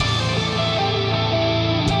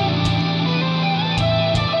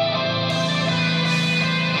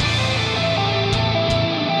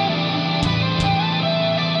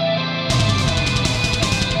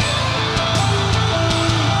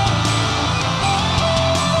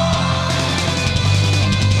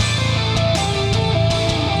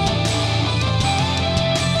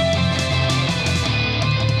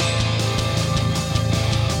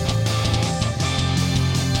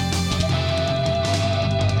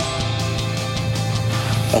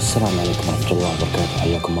السلام عليكم ورحمة الله وبركاته.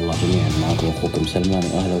 حياكم الله جميعا، معكم أخوكم سلمان،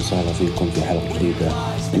 وأهلا وسهلا فيكم في حلقة جديدة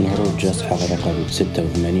من هروج، حلقة رقم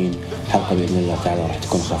 86. حلقة بإذن الله تعالى راح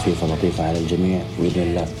تكون خفيفة لطيفة على الجميع، وبإذن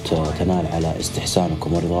الله تنال على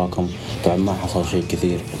استحسانكم ورضاكم. طبعا ما حصل شيء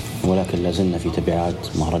كثير، ولكن لازلنا في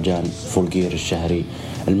تبعات مهرجان فول جير الشهري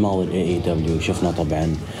الماضي AEW. شفنا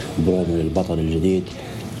طبعا برومو للبطل الجديد،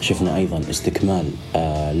 شفنا أيضا استكمال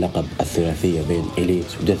لقب الثلاثية بين إليت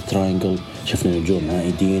وديث تراينجل، شفنا نجوم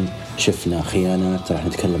عائدين، شفنا خيانات راح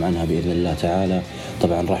نتكلم عنها بإذن الله تعالى.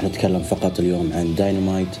 طبعا راح نتكلم فقط اليوم عن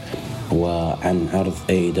داينامايت وعن عرض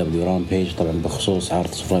AEW رامبيج، طبعا بخصوص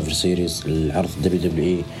عرض سرفايفر سيريز، العرض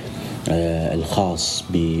WWE الخاص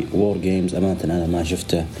بوور جيمز. أمانة أنا ما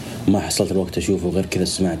شفته، ما حصلت الوقت أشوفه، غير كذا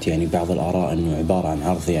سمعت يعني بعض الآراء أنه عبارة عن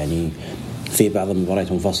عرض يعني في بعض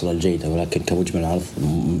المباريات منفصلة الجيدة، ولكن كمجمل العرض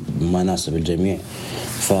ما ناسب الجميع.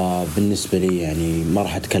 فبالنسبة لي يعني ما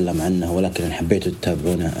راح أتكلم عنه، ولكن إن حبيتوا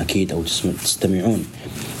تتابعونه أكيد أو تستمعون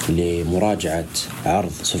لمراجعة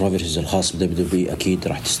عرض سرفايفر سيريز الخاص بدبليو أكيد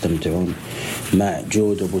راح تستمتعون مع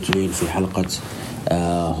جود وبوتولين في حلقة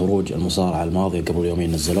هروج المصارعة الماضية قبل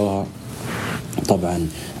يومين نزلوها. طبعا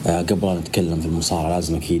قبل أن نتكلم في المصارعة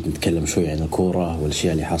لازم أكيد نتكلم شوي عن الكورة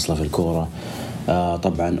والأشياء اللي حاصلة في الكورة.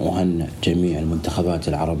 طبعا أهنئ جميع المنتخبات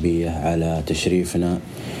العربية على تشريفنا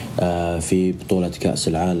في بطولة كأس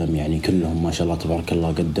العالم، يعني كلهم ما شاء الله تبارك الله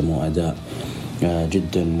قدموا أداء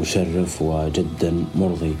جدا مشرف وجدا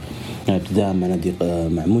مرضي. ابتداء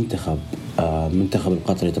مع منتخب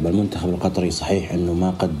القطري. طبعا المنتخب القطري صحيح أنه ما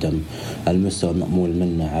قدم المستوى المأمول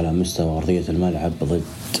منه على مستوى أرضية الملعب ضد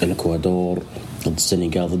الإكوادور، ضد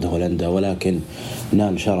السنغال، ضد هولندا، ولكن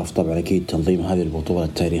نال شرف طبعا أكيد تنظيم هذه البطولة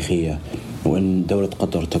التاريخية، وأن دولة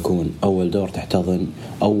قطر تكون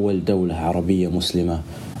أول دولة عربية مسلمة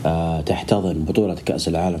تحتضن بطولة كأس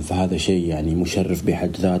العالم، فهذا شيء يعني مشرف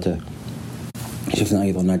بحد ذاته. شفنا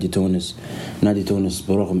أيضا نادي تونس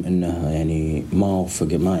برغم أنه يعني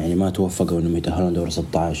ما توفقوا أنهم يتأهلون دور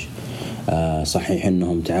 16. صحيح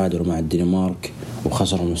أنهم تعادلوا مع الدنمارك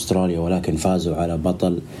وخسروا من أستراليا، ولكن فازوا على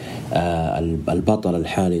البطل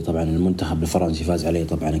الحالي طبعا المنتخب الفرنسي، فاز عليه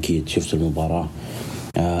طبعا أكيد شفتوا المباراة.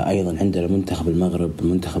 أيضا عندنا منتخب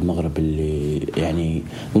المغرب اللي يعني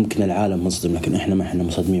ممكن العالم مصدم، لكن ما احنا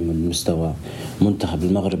مصدمين من مستوى منتخب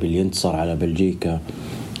المغرب اللي ينتصر على بلجيكا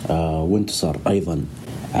وانتصر أيضا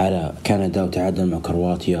على كندا وتعادل مع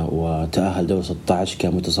كرواتيا وتأهل دور 16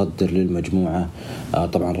 كمتصدر للمجموعة.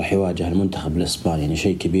 طبعا راح يواجه المنتخب الإسباني، يعني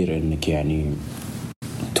شيء كبير إنك يعني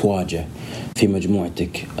تواجه في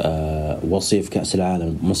مجموعتك وصيف كأس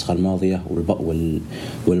العالم النسخة الماضية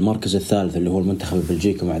والمركز الثالث اللي هو المنتخب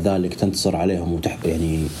البلجيكي، ومع ذلك تنتصر عليهم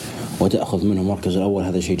وتأخذ منهم المركز الأول.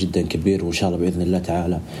 هذا شيء جدا كبير، وإن شاء الله بإذن الله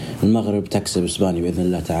تعالى المغرب تكسب إسبانيا بإذن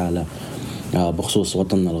الله تعالى. بخصوص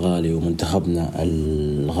وطننا الغالي ومنتخبنا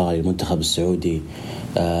الغالي المنتخب السعودي،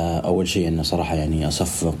 أول شيء أنه صراحة يعني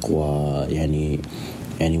أصفق، ويعني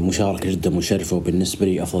مشاركة جدا مشرفة، وبالنسبة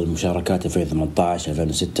لي أفضل المشاركات 2018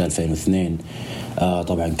 2006 2002.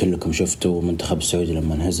 طبعا كلكم شفتوا منتخب السعودي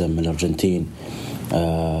لما انهزم من الأرجنتين،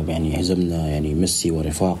 يعني هزمنا يعني ميسي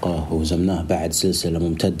ورفاقه، وهزمناه بعد سلسلة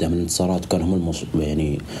ممتدة من انتصارات، كان هم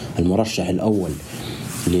يعني المرشح الأول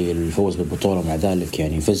للفوز بالبطولة. مع ذلك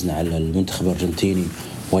يعني فزنا على المنتخب الأرجنتيني،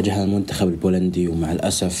 واجهنا المنتخب البولندي، ومع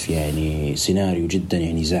الأسف يعني سيناريو جدا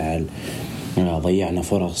يعني زعل. ضيعنا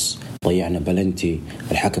فرص، ضيعنا بلنتي،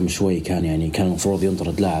 الحكم شوي كان المفروض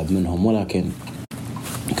ينطرد لاعب منهم، ولكن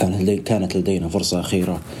كانت لدينا فرصة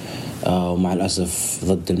أخيرة ومع الأسف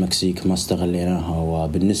ضد المكسيك ما استغليناها.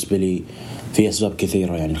 وبالنسبة لي في أسباب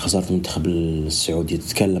كثيرة يعني خسارة المنتخب السعودي.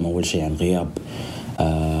 تتكلم أول شيء عن غياب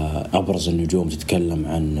أبرز النجوم، تتكلم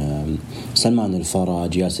عن سلمان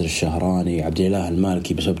الفرج، ياسر الشهراني، عبد الله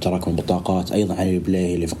المالكي بسبب تراكم البطاقات، أيضا علي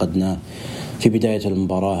البليهي اللي فقدناه في بداية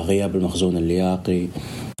المباراة، غياب المخزون اللياقي،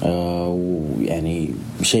 ويعني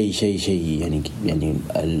شيء يعني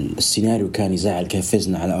السيناريو كان يزعل. كيف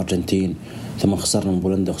فزنا على أرجنتين ثم خسرنا من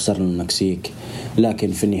بولندا وخسرنا من المكسيك،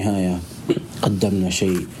 لكن في النهاية قدمنا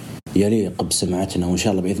شيء يليق بسمعتنا، وإن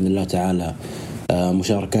شاء الله بإذن الله تعالى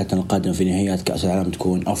مشاركاتنا القادمة في نهائيات كأس العالم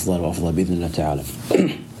تكون أفضل وأفضل بإذن الله تعالى.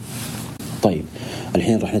 طيب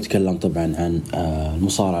الحين راح نتكلم طبعا عن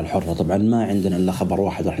المصارعة الحرة. طبعا ما عندنا إلا خبر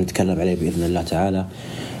واحد راح نتكلم عليه بإذن الله تعالى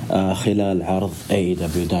خلال عرض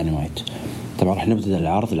AEW داينامايت. طبعا راح نبدأ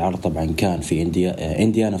العرض طبعا كان في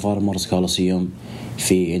إنديانا فارمرز كولوسيوم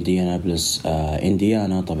في إنديانابلس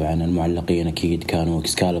إنديانا. طبعا المعلقين أكيد كانوا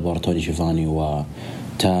إكسكاليبر، توني شيفاني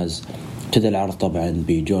وتاز. ابتدى العرض طبعا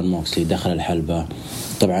بجون موكسلي دخل الحلبة.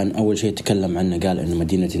 طبعا أول شيء تكلم عنه قال إنه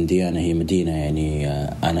مدينة إنديانا هي مدينة يعني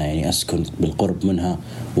أنا يعني أسكن بالقرب منها،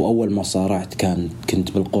 وأول ما صارعت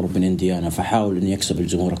كنت بالقرب من إنديانا، فحاول إنه يكسب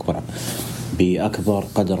الجمهور بأكبر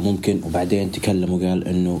قدر ممكن. وبعدين تكلم وقال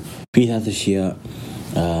إنه في 3 أشياء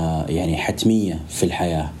يعني حتمية في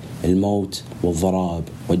الحياة: الموت والضراب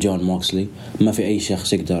وجون موكسلي. ما في أي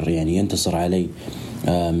شخص يقدر يعني ينتصر علي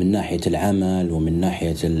من ناحية العمل ومن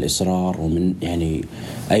ناحية الإصرار ومن يعني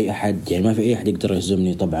أي أحد، يعني ما في أي أحد يقدر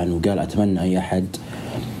يهزمني طبعا. وقال أتمنى أي أحد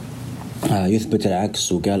يثبت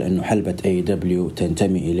العكس، وقال إنه حلبة AEW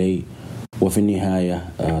تنتمي إلي. وفي النهاية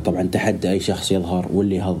طبعا تحدى أي شخص يظهر،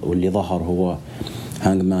 واللي ظهر هو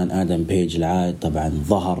هانجمان آدم بيج العائد. طبعا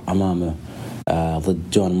ظهر أمامه ضد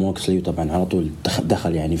جون موكسلي، وطبعا على طول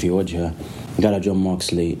دخل يعني في وجهه. قال جون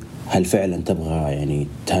موكسلي هل فعلا تبغى يعني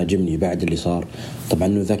تهاجمني بعد اللي صار؟ طبعا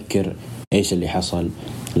نذكر ايش اللي حصل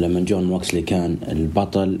لما جون موكسلي كان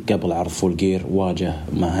البطل قبل عرض فول جير، واجه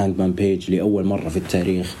مع هانجمان بيج لأول مرة في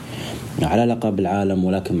التاريخ على لقب العالم،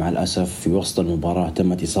 ولكن مع الأسف في وسط المباراة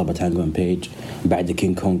تمت إصابة هانجمان بيج بعد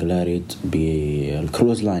كينج كونغ لاريت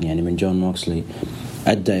بالكروز لاين يعني من جون موكسلي،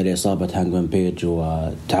 أدى إلى إصابة هانجمان بيج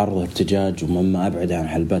وتعرض ارتجاج، ومما أبعد عن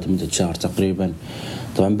حلبات مدة شهر تقريبا.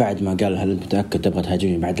 طبعا بعد ما قال هل أنت متأكد تبغى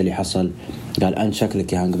تهاجمني بعد اللي حصل؟ قال أنت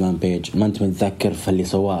شكلك يا هانجمان بيج ما أنت متذكر فاللي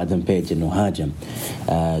سواه آدم بيج إنه هاجم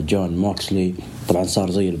جون موكسلي. طبعا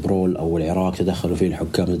صار زي البرول أو العراق، تدخلوا فيه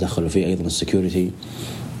الحكام، تدخلوا فيه أيضا السكيورتي.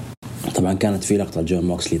 طبعا كانت في لقطة جون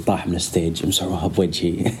موكسلي طاح من الستيج مسحوها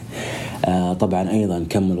بوجهي. طبعا أيضا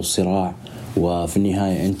كملوا الصراع، وفي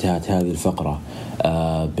النهاية انتهت هذه الفقرة.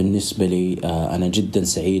 بالنسبة لي أنا جدا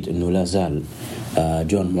سعيد أنه لا زال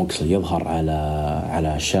جون موكسلي يظهر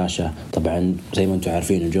على الشاشة. طبعا زي ما أنتم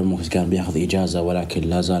عارفين جون موكسلي كان بياخذ إجازة، ولكن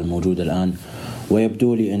لا زال موجود الآن،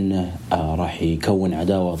 ويبدو لي أنه راح يكون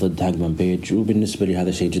عداوة ضد هانجمان بيج، وبالنسبة لي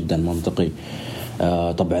هذا شيء جدا منطقي.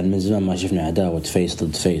 طبعا من زمان ما شفنا عداوة فيس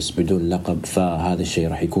ضد فيس بدون لقب، فهذا الشيء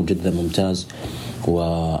راح يكون جدا ممتاز.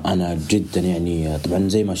 وأنا جدا يعني طبعا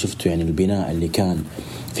زي ما شفتوا يعني البناء اللي كان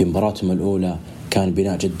في مباراتهم الأولى كان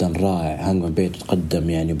بناء جدا رائع. هانجمان بيج تقدم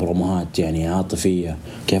يعني بروموهات يعني عاطفية،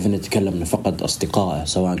 كيف نتكلم انه فقد أصدقائه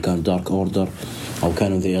سواء كان دارك أوردر أو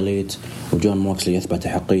كانوا ذا إليت، وجون موكسلي يثبت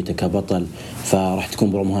حقيته كبطل، فراح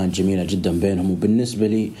تكون بروموهات جميلة جدا بينهم. وبالنسبة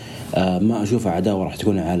لي ما أشوفها عداوة راح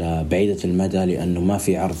تكون على بعيدة المدى، لأنه ما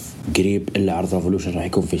في عرض قريب إلا عرض ريفولوشن راح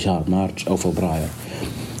يكون في شهر مارس أو فبراير.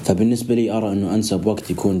 فبالنسبة لي أرى أنه أنسب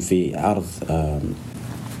وقت يكون في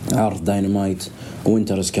عرض داينامايت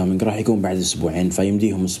وينترز كامينج راح يكون بعد أسبوعين،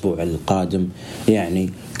 فيمديهم الأسبوع القادم يعني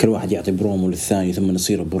كل واحد يعطي برومو للثاني، ثم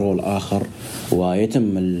يصير برول آخر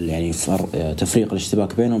ويتم يعني تفريق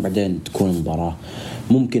الاشتباك بينهم، وبعدين تكون مباراة.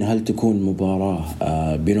 ممكن هل تكون مباراة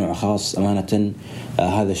بنوع خاص؟ أمانة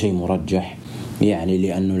هذا شيء مرجح يعني،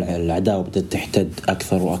 لأنه العداوة بدأت تحتد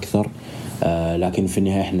أكثر وأكثر. لكن في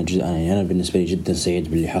النهاية يعني أنا بالنسبة لي جدا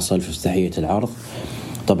سعيد باللي حصل في افتتاحية العرض.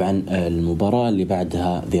 طبعا المباراة اللي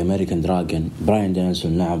بعدها The American Dragon براين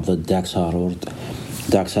دانيلسون لعب ضد داكس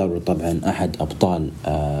هارورد طبعا أحد أبطال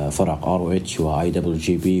فرق ROH و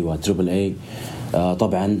IWGP و AAA.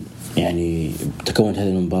 طبعا يعني تكونت هذه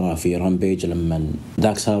المباراة في رامبيج لما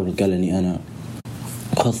داكس هارورد قال أني أنا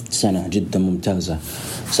خضت سنة جدا ممتازة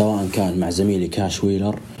سواء كان مع زميلي كاش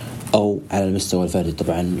ويلر أو على المستوى الفردي.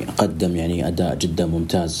 طبعا قدم يعني أداء جدا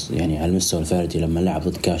ممتاز يعني على المستوى الفردي لما لعب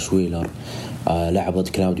ضد كاش ويلر، لعب ضد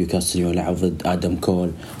كلاوديو كاستينيو، لعب ضد آدم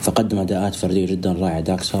كول، فقدم أداءات فردية جدا رائعة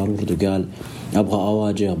داكس هارورد، وقال أبغى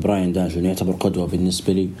أواجه براين دانيلسون يعتبر قدوة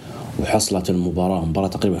بالنسبة لي. وحصلت المباراة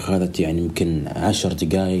تقريبا أخذت يعني يمكن 10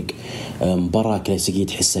 دقائق، مباراة كلاسيكية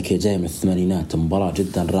تحسها كده جاية من الثمانينات، مباراة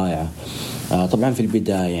جدا رائعة. طبعا في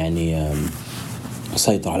البداية يعني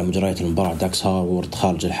سيطر على مجريات المباراة داكس هارورد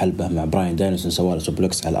خارج الحلبة مع براين دانيلسون، سوى له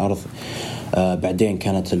سوبلكس على الأرض. بعدين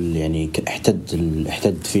كانت يعني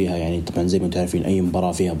احتد فيها يعني طبعا زي ما انتم عارفين أي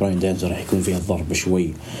مباراة فيها براين دانيلسون راح يكون فيها الضرب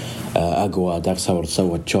شوي أقوى. داكس هارورد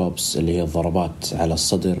سوى تشوبس اللي هي الضربات على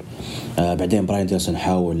الصدر. بعدين براين دانيلسون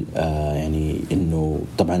حاول يعني إنه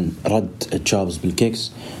طبعا رد تشوبس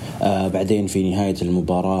بالكيكس. بعدين في نهاية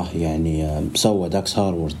المباراة يعني سوى داكس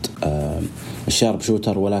هارورد الشارب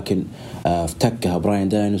شوتر، ولكن افتكها براين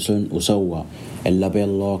دانيلسون وسوى اللابيل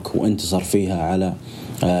لوك وانتصر فيها على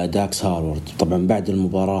داكس هارورد. طبعا بعد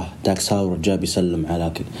المباراة داكس هارورد جاء بيسلم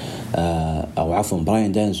على أو عفوا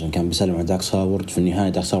براين دانيلسون كان بيسلم على داكس هارورد. في النهاية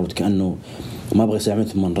داكس هارورد كأنه ما بغى يسلم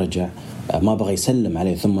ثم رجع، ما بغى يسلم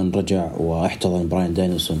عليه ثم رجع واحتضن براين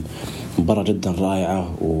دانيلسون. مباراة جدا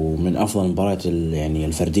رائعة ومن أفضل المباريات يعني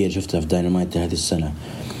الفردية اللي شفتها في داينامايت هذه السنة.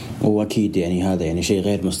 وأكيد يعني هذا يعني شيء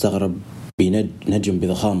غير مستغرب بنجم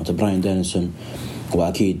بضخامة براين دانيلسون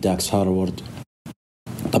وأكيد داكس هارورد.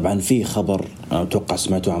 طبعا في خبر أتوقع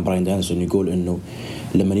سمعتوه عن براين دانيلسون يقول إنه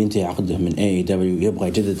لما ينتهي عقده من AEW يبغى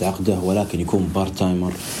يجدد عقده ولكن يكون بارت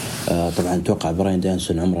تايمر. طبعا أتوقع براين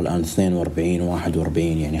دانيلسون عمره الآن 42 41،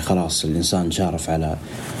 يعني خلاص الإنسان شارف على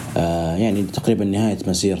يعني تقريبا نهاية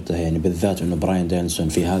مسيرته، يعني بالذات إنه براين دانيلسون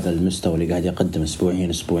في هذا المستوى اللي قاعد يقدم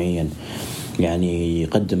أسبوعيا يعني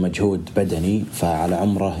يقدم مجهود بدني، فعلى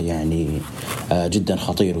عمره يعني جدا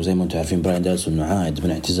خطير. وزي ما انتم عارفين براين دانيلسون انه عائد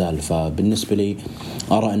من اعتزال، فبالنسبة لي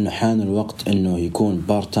أرى أنه حان الوقت أنه يكون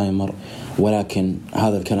بارت تايمر. ولكن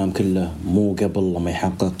هذا الكلام كله مو قبل لما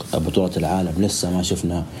يحقق بطولة العالم. لسه ما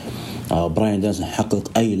شفنا براين دانيلسون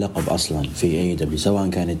يحقق أي لقب أصلا في AEW، سواء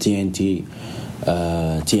كان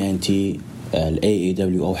TNT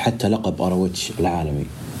AEW أو حتى لقب هروج العالمي.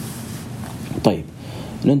 طيب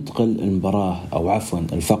ننتقل المباراة أو عفوا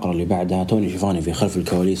الفقرة اللي بعدها. توني شيفاني في خلف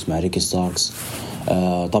الكواليس مع ريكي ستاركس.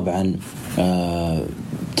 طبعا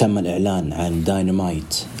تم الإعلان عن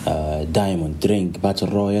داينامايت دايموند درينك باتل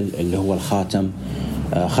رويال اللي هو الخاتم،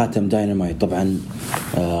 خاتم داينامايت. طبعا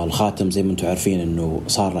الخاتم زي ما انتم عارفين انه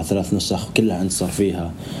صار له 3 نسخ كلها انتصر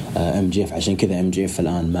فيها MJF، عشان كذا MJF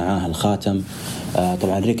الآن معاه الخاتم.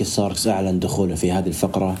 طبعا ريكي ستاركس أعلن دخوله في هذه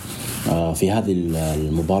الفقرة في هذه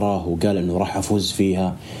المباراة، وقال انه راح افوز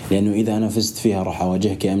فيها، لانه اذا انا فزت فيها راح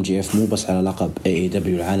اواجهك MJF مو بس على لقب AEW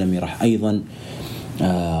العالمي، راح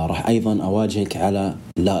ايضا اواجهك على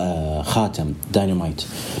خاتم داينامايت.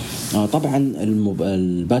 طبعا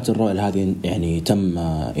الباتل رويال هذه يعني تم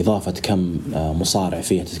إضافة كم مصارع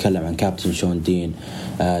فيها، تتكلم عن كابتن شون دين،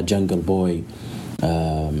 جنجل بوي،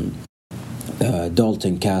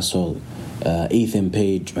 دولتن كاسل، إيثن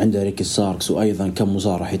بيج، وعنده ريكي ستاركس، وأيضا كم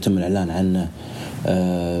مصارع راح يتم الإعلان عنه.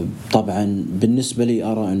 طبعا بالنسبة لي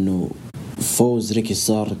أرى أنه فوز ريكي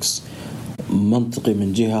ستاركس منطقي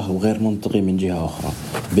من جهة وغير منطقي من جهة أخرى.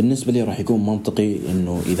 بالنسبة لي راح يكون منطقي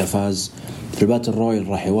إنه إذا فاز في الباتل رويال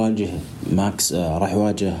راح يواجه راح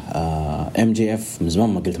يواجه MJF. من زمان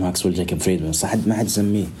ما قلت ماكسويل جايكوب فريدمان، صح ما حد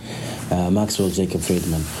يسميه ماكسويل جايكوب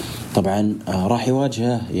فريدمان. طبعا راح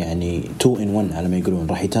يواجهه يعني 2 in 1 على ما يقولون،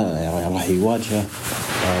 راح يواجهه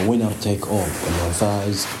وينر تيك اول، اللي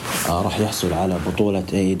الفائز راح يحصل على بطولة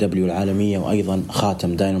AEW العالمية وأيضا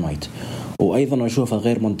خاتم داينامايت. وأيضا أشوفها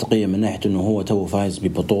غير منطقية من ناحية أنه هو تو فايز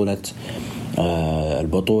ببطولة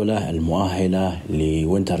البطولة المؤهلة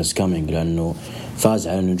لوينتر كامينج، لأنه فاز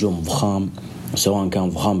على نجوم ضخام، سواء كان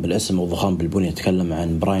ضخام بالاسم أو ضخام بالبنية. يتكلم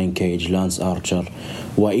عن براين كيج، لانس آرشر،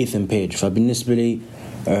 وإيثن بيج. فبالنسبة لي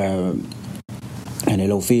يعني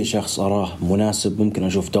لو في شخص أراه مناسب ممكن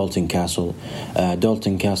أشوف دولتن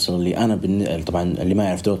كاسل اللي أنا طبعا اللي ما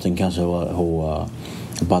يعرف دولتن كاسل هو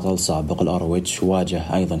بطل سابق الأرويج،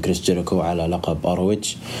 واجه أيضا كريس جيريكو على لقب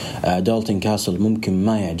أرويج. دولتن كاسل ممكن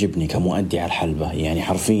ما يعجبني كمؤدي على الحلبة، يعني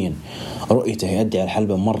حرفيا رؤيته يؤدي على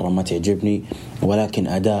الحلبة مرة ما تعجبني، ولكن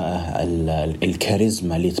أداءه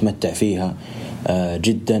الكاريزما اللي يتمتع فيها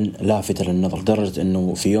جدا لافتة للنظر، درجة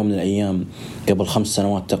أنه في يوم من الأيام قبل 5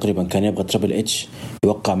 سنوات تقريبا كان يبغى تريبل اتش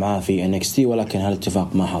يوقع معاه في NXT، ولكن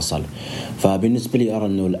هالاتفاق ما حصل. فبالنسبة لي أرى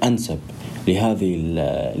أنه الأنسب لهذه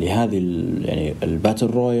يعني الباتل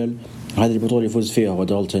رويال، هذه البطولة يفوز فيها هو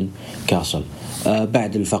دولتن كاسل.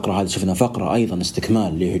 بعد الفقرة هذه شفنا فقرة أيضا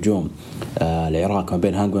استكمال لهجوم العراق ما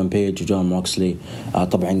بين هانجمان بيج وجون موكسلي.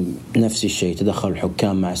 طبعا نفس الشيء، تدخل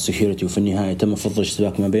الحكام مع السكيورتي، وفي النهاية تم فض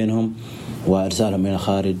اشتباك ما بينهم وإرسالهم إلى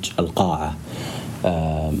خارج القاعة.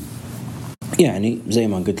 يعني زي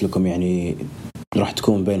ما قلت لكم يعني راح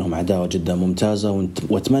تكون بينهم عداوة جدا ممتازة،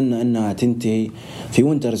 واتمنى انها تنتهي في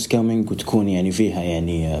وينترز كامينج، وتكون يعني فيها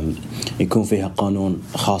يعني يكون فيها قانون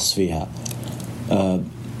خاص فيها.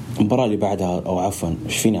 المباراة اللي بعدها او عفوا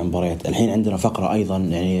ايش فيني عن مباريات الحين، عندنا فقرة ايضا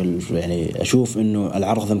يعني اشوف انه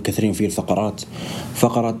العرض مكثرين فيه الفقرات.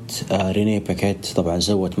 فقرة ريني باكيت طبعا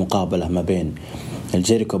سوت مقابلة ما بين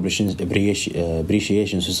الجيريكو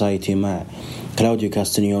بريشيشن سوسايتي مع كلاوديو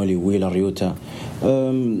كاستانيولي وويلر يوتا.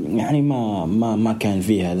 يعني ما كان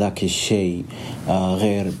فيها ذاك الشيء،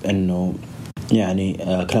 غير انه يعني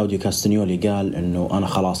كلاوديو كاستانيولي قال انه انا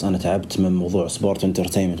خلاص انا تعبت من موضوع سبورت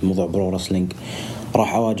انترتينمنت، موضوع برو رسلينج،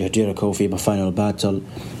 راح اواجه جيريكو في فاينل باتل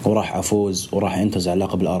وراح افوز وراح انتزع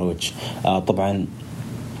لقب الأرويج. طبعا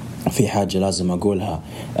في حاجة لازم أقولها،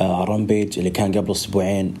 رامبيج اللي كان قبل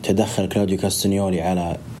أسبوعين تدخل كلاوديو كاستانيولي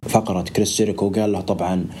على فقرة كريس جيريكو وقال له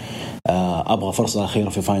طبعا أبغى فرصة أخيرة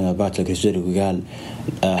في فاينل باتل. كريس جيريكو قال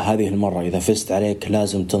هذه المرة إذا فزت عليك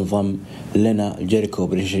لازم تنضم لنا الجيريكو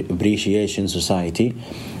بريشيشن سوسايتي.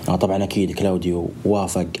 طبعا أكيد كلاوديو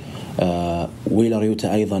وافق. ويلر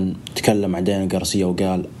يوتا أيضا تكلم عن داين غارسيا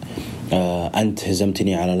وقال أنت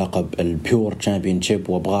هزمتني على لقب البيور تشامبيونشيب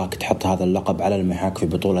وأبغاك تحط هذا اللقب على المحك في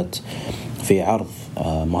بطولة في عرض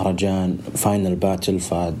مهرجان فاينل باتل.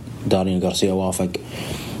 فدارين غارسيا وافق.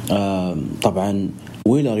 طبعا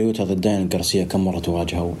ويلر يوتا ضد دانيال غارسيا كم مرة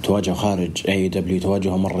تواجهوا خارج AEW؟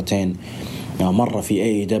 تواجهوا مرتين، مرة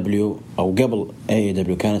في AEW أو قبل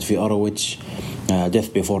AEW كانت في هروج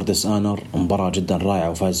Death Before Dishonor، مباراة جدا رائعة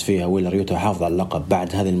وفاز فيها ويلر يوتا وحافظ على اللقب.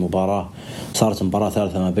 بعد هذه المباراة صارت مباراة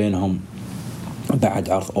ثالثة ما بينهم بعد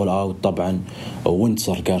عرض أول أوت طبعا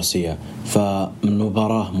وانتصر غارسيا.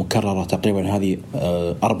 فمباراة مكررة تقريبا هذه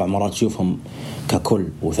 4 مرات نشوفهم ككل،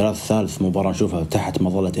 ثالث مباراة نشوفها تحت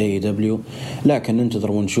مظلة AEW. لكن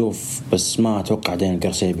ننتظر ونشوف، بس ما أتوقع دانيال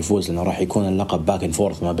غارسيا بيفوز لأنه راح يكون اللقب باك اند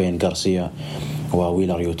فورث ما بين غارسيا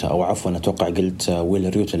وويلر يوتا، أو عفوا أتوقع قلت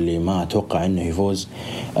ويلر يوتا اللي ما أتوقع أنه يفوز.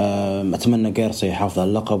 أتمنى غارسيا يحافظ على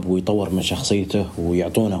اللقب ويطور من شخصيته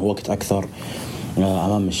ويعطونه وقت أكثر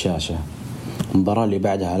أمام الشاشة. المباراة اللي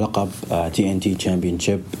بعدها لقب TNT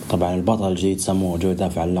Championship. طبعا البطل الجديد سامو جو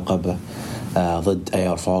دافع عن اللقب ضد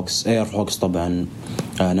اير فوكس. طبعا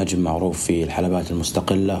نجم معروف في الحلبات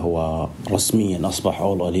المستقلة، هو رسميا أصبح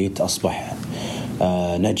أول أليت، أصبح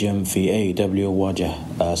نجم في AEW. واجه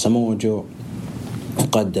سامو جو،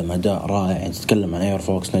 قدم أداء رائع. يعني تتكلم عن اير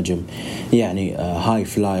فوكس نجم يعني هاي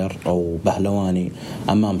فلاير أو بهلواني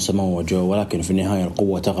أمام سامو جو، ولكن في النهاية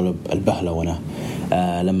القوة تغلب البهلونة.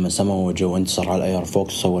 لما سامو جو انتصر على اير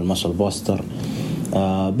فوكس سوى المسل باستر.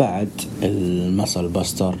 بعد المسل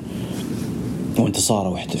باستر وانتصاره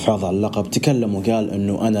واحتفاظه على اللقب تكلم وقال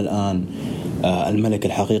انه انا الان الملك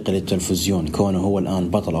الحقيقي للتلفزيون، كونه هو الان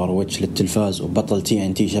بطل هروج للتلفاز وبطل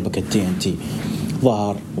TNT شبكة TNT.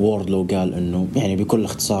 ظهر ووردلو قال انه يعني بكل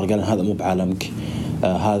اختصار قال هذا مو بعالمك،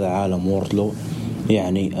 هذا عالم ووردلو.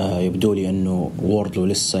 يعني يبدو لي انه ووردلو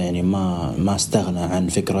لسه يعني ما استغنى عن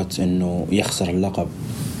فكرة انه يخسر اللقب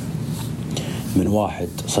من واحد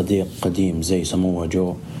صديق قديم زي سامو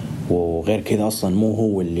جو. وغير كذا اصلا مو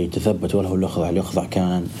هو اللي تثبت ولا هو اللي يخضع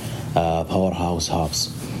كان باور هاوس هابس.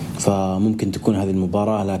 فممكن تكون هذه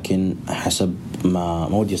المباراة، لكن حسب ما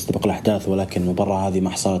ودي استبق الاحداث، ولكن المباراة هذه ما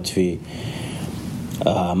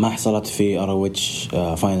حصلت في هروج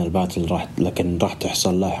فاينل باتل، لكن راح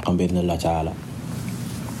تحصل لاحقا بإذن الله تعالى.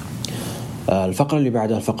 الفقرة اللي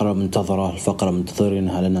بعدها الفقرة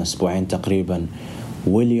منتظرينها لنا أسبوعين تقريبا.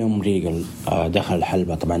 وليام ريغل دخل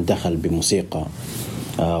الحلبة، طبعا دخل بموسيقى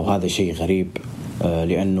وهذا شيء غريب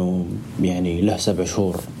لأنه يعني له 7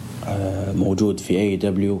 شهور موجود في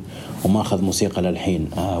AEW وما أخذ موسيقى للحين.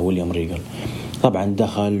 وليام ريغل طبعا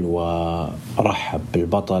دخل ورحب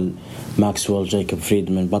بالبطل ماكسويل جايكوب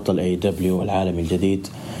فريدمان بطل AEW العالمي الجديد.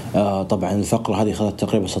 طبعا الفقرة هذه خذت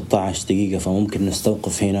تقريبا 16 دقيقة، فممكن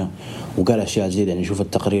نستوقف هنا. وقال أشياء جديدة، يعني نشوف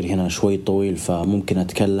التقرير هنا شوي طويل، فممكن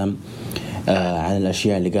أتكلم عن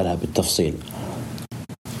الأشياء اللي قالها بالتفصيل.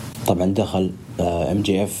 طبعا دخل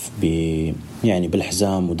MJF يعني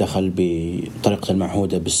بالحزام، ودخل بطريقة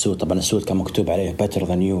المعهودة بالسوت. طبعا السوت كان مكتوب عليه better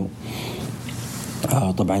than you.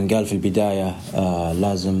 طبعا قال في البداية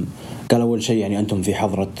قال أول شيء يعني أنتم في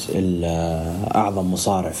حضرة أعظم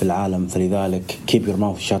مصارع في العالم، فلذلك keep your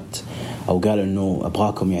mouth shut. أو قال إنه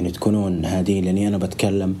أبغاكم يعني تكونون هادين لأني أنا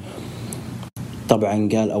بتكلم. طبعا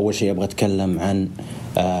قال أول شيء أبغى أتكلم عن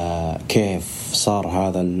كيف صار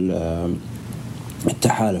هذا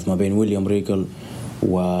التحالف ما بين ويليام ريغل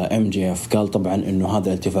وMJF. قال طبعا إنه هذا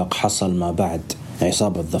الاتفاق حصل ما بعد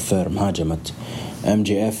عصابة ذا فيرم هاجمت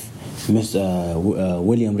MJF.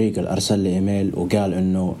 ويليام ريغل أرسل لي إيميل وقال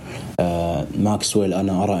إنه ماكسويل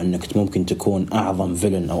أنا أرى أنك ممكن تكون أعظم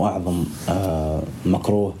فيلن أو أعظم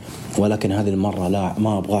مكروه، ولكن هذه المرة لا،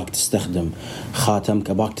 ما أبغاك تستخدم خاتمك،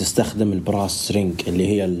 أبغاك تستخدم البراس رينج اللي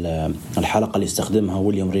هي الحلقة اللي استخدمها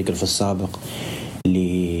ويليام ريغل في السابق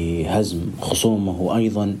لهزم خصومه،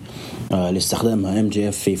 وأيضا لاستخدامها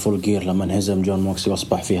MJF في فول جير لما انهزم جون موكسلي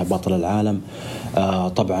وأصبح فيها بطل العالم.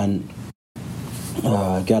 طبعا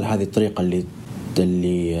قال هذه الطريقة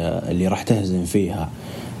اللي راح تهزم فيها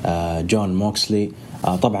جون موكسلي.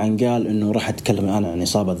 طبعا قال إنه راح أتكلم أنا عن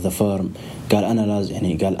إصابة ذا فيرم. قال أنا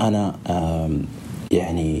لازم قال أنا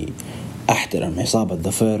يعني أحترم إصابة ذا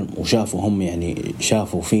فيرم، وشافوا هم يعني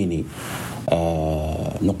شافوا فيني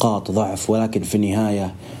نقاط ضعف، ولكن في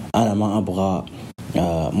النهاية أنا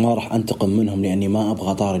ما راح أنتقم منهم لأني ما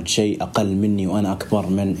أبغى طارد شيء أقل مني وأنا أكبر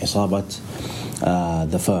من إصابة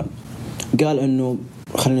ذا فيرم. قال إنه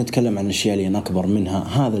خلينا نتكلم عن الأشياء اللي أنا أكبر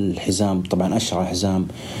منها. هذا الحزام طبعا أشعر حزام.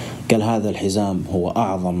 قال هذا الحزام هو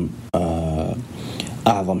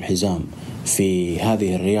أعظم حزام في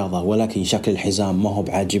هذه الرياضة، ولكن شكل الحزام ما هو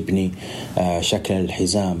بعاجبني. شكل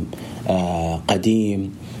الحزام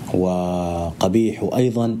قديم وقبيح.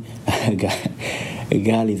 وأيضا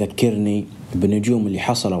قال يذكرني بالنجوم اللي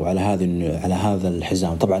حصلوا على هذا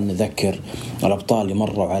الحزام. طبعا نذكر الأبطال اللي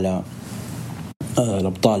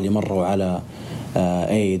مروا على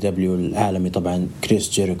AEW العالمي، طبعا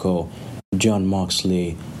كريس جيريكو، جون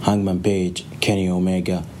موكسلي، هانجمان بيج، كيني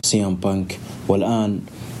أوميجا، سيام بانك، والآن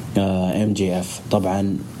MJF.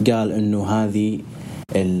 طبعا قال إنه هذه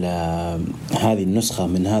النسخة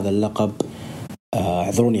من هذا اللقب،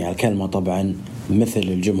 اعذروني على الكلمة، طبعا مثل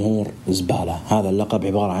الجمهور زبالة. هذا اللقب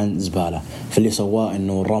عبارة عن زبالة. فاللي سواه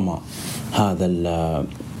إنه رمى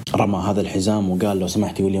هذا الحزام وقال لو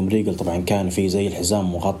سمحتي ويليام ريغل، طبعا كان في زي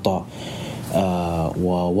الحزام مغطى،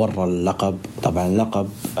 وورى اللقب. طبعا اللقب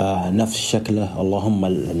نفس شكله، اللهم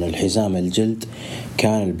ان الحزام الجلد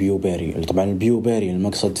كان البيوبيري. طبعا البيوبيري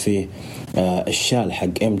المقصد فيه الشال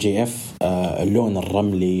حق MJF، اللون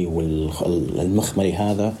الرملي والمخمري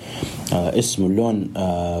هذا اسمه اللون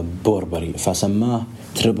بوربري، فسماه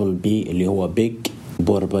تريبل بي اللي هو بيج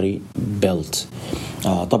بوربري بيلت.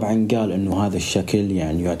 طبعا قال انه هذا الشكل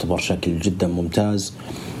يعني يعتبر شكل جدا ممتاز،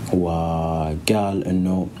 وقال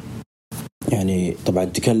انه يعني طبعا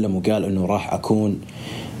تكلم وقال انه راح اكون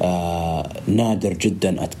نادر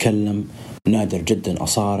جدا اتكلم، نادر جدا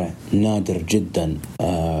اصارع، نادر جدا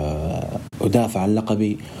ادافع عن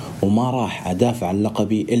لقبي، وما راح ادافع عن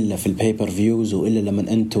لقبي الا في البيبر فيوز، والا لما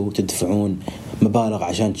انتم تدفعون مبالغ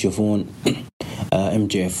عشان تشوفون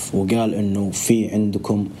MJF. وقال انه في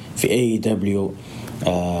عندكم في AEW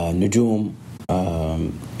نجوم،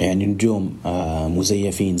 يعني نجوم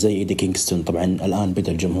مزيفين زي إيدي كينغستون. طبعا الآن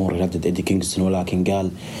بدأ الجمهور يردد إيدي كينغستون، ولكن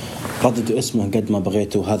قال رددوا اسمه قد ما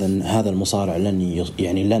بغيتوا، هذا المصارع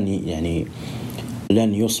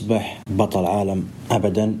لن يصبح بطل عالم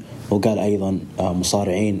أبدا. وقال أيضا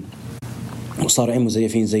مصارعين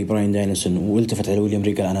مزيفين زي براين دانيلسون، والتفت على ويليام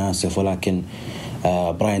ريغل أنا آسف، ولكن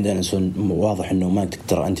براين دانيلسون واضح أنه ما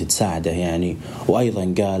تقدر أنت تساعده يعني.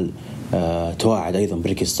 وأيضا قال تواعد أيضا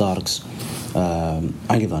بريكي ستاركس،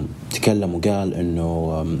 أيضا تكلم وقال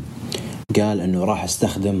إنه راح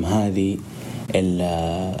استخدم هذه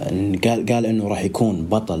قال إنه راح يكون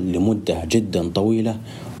بطل لمدة جدا طويلة،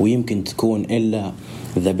 ويمكن تكون إلا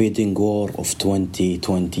The Bidding War of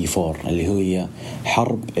 2024 اللي هي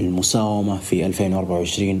حرب المساومة في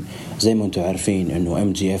 2024. زي ما أنتم عارفين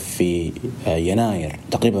إنه MJF في يناير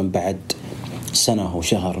تقريبا بعد سنة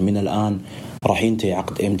وشهر من الآن راح ينتهي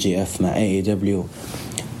عقد MJF مع AEW.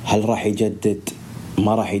 هل راح يجدد؟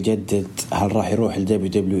 ما راح يجدد؟ هل راح يروح ل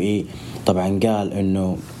WWE؟ طبعا قال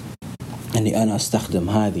انه اني انا استخدم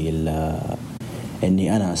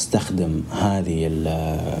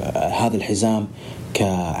هذا الحزام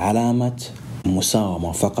كعلامة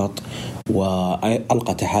مساومة فقط.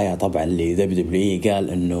 وألقى تحايا طبعا ل WWE، قال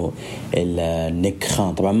انه نيك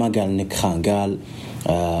خان، طبعا ما قال نيك خان، قال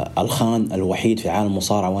الخان الوحيد في عالم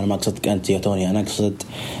المصارعة، وأنا ما أقصد أنت يا توني، أنا أقصد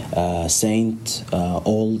سينت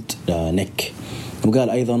أولد نيك. وقال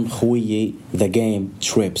أيضا خويي The Game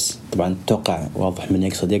Trips، طبعا توقع واضح من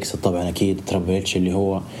يقصد طبعا أكيد تريبل اتش اللي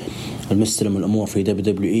هو المستلم الأمور في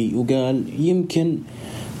WWE. وقال يمكن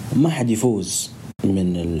ما حد يفوز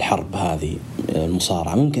من الحرب هذه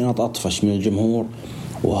المصارعة، ممكن أطفش من الجمهور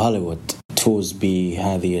وهوليوود تفوز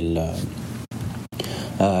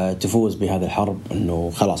بهذا الحرب،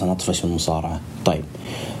 انه خلاص انا اطفش من المصارعة. طيب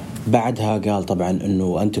بعدها قال طبعا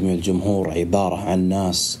انه انتم يا الجمهور عبارة عن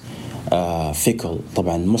ناس فيكل.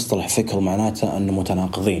 طبعا مصطلح فيكل معناته انه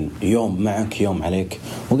متناقضين، يوم معك يوم عليك.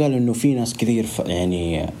 وقال انه في ناس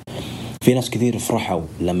كثير فرحوا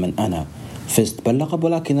لما انا فزت باللقب،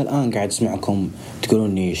 ولكن الان قاعد اسمعكم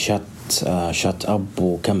تقولوني شت اب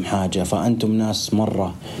وكم حاجة، فانتم ناس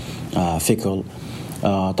مرة فيكل.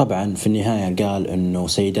 طبعا في النهاية قال انه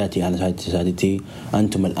سيداتي انا سادتي،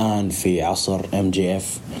 انتم الان في عصر MJF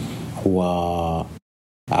وعصر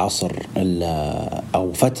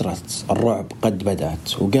او فترة الرعب قد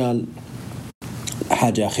بدأت. وقال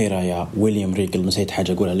حاجة اخيرة يا ويليام ريغل، نسيت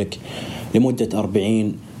حاجة اقولها لك، لمدة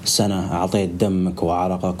 40 سنة اعطيت دمك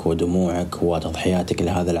وعرقك ودموعك وتضحياتك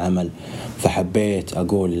لهذا العمل، فحبيت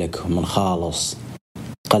اقول لك من خالص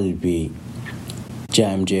قلبي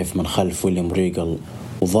جاء MJF من خلف ويليام ريغل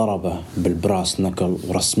وضربه بالبراس نكل،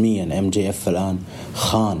 ورسميا MJF الآن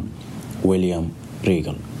خان ويليام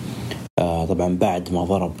ريغل. طبعا بعد ما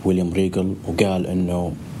ضرب ويليام ريغل وقال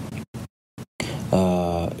انه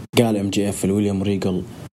قال MJF لويليام ريغل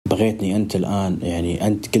بغيتني أنت الآن، يعني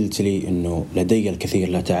أنت قلت لي انه لدي الكثير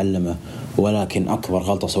لا تعلمه، ولكن أكبر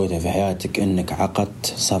غلطة سويتها في حياتك انك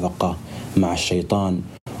عقدت صفقة مع الشيطان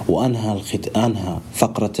وأنهى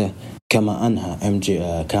فقرته كما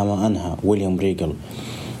أنهى ويليام ريغل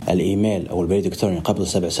الإيميل أو البريد الإلكتروني قبل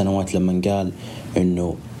 7 سنوات، لما قال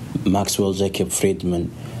إنه ماكسويل جاكوب فريدمان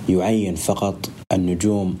يعين فقط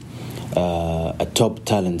النجوم التوب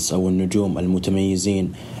تالنتس أو النجوم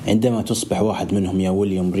المتميزين. عندما تصبح واحد منهم يا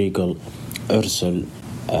وليام ريغل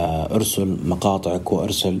أرسل مقاطعك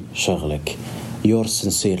وأرسل شغلك. yours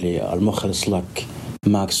sincerely المخلص لك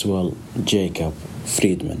ماكسويل جاكوب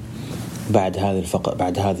فريدمان.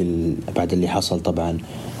 بعد اللي حصل طبعا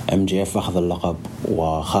MJF أخذ اللقب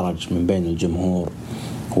وخرج من بين الجمهور،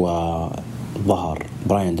 وظهر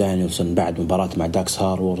براين دانيلسون بعد مباراة مع داكس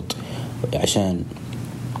هارورد عشان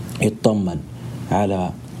يطمن على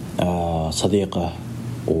صديقه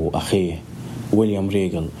وأخيه وليام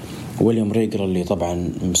ريغل اللي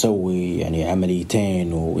طبعا مسوي يعني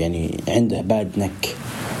عمليتين ويعني عنده باد نك،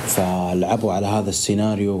 فلعبوا على هذا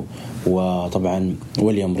السيناريو. وطبعا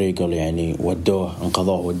وليام ريغل يعني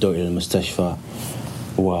انقذوه إلى المستشفى.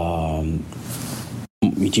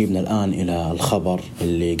 ويجيبنا الآن إلى الخبر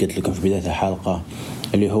اللي قلت لكم في بداية الحلقة،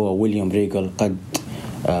 اللي هو وليام ريغل قد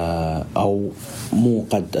أو مو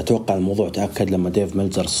قد، أتوقع الموضوع تأكد لما ديف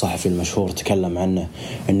ميلتزر الصحفي المشهور تكلم عنه،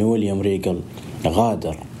 أنه وليام ريغل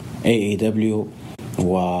غادر AEW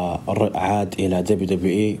وعاد إلى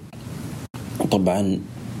WWE. طبعا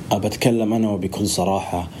أتكلم أنا وبكل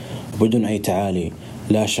صراحة بدون أي تعالي،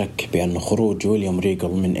 لا شك بأن خروج وليام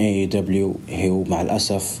ريغل من AEW هو مع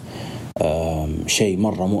الأسف شيء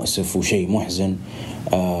مرة مؤسف وشيء محزن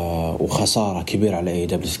وخسارة كبيرة على AEW.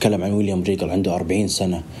 تتكلم عن وليام ريغل عنده 40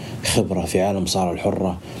 سنة خبرة في عالم الصارة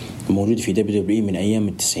الحرة، موجود في WWE من أيام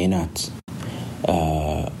التسعينات،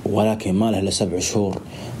 ولكن ما له إلا 7 شهور.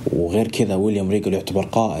 وغير كذا وليام ريغل يعتبر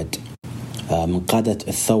قائد من قادة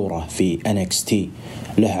الثورة في NXT،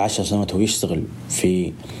 له 10 سنوات ويشتغل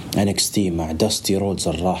في NXT مع داستي رودز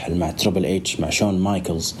الراحل، مع تريبل اتش، مع شون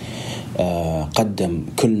مايكلز، قدم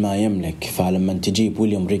كل ما يملك. فلما تجيب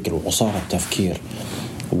وليام ريغل وعصارة التفكير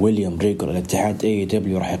وليام ريغل الاتحاد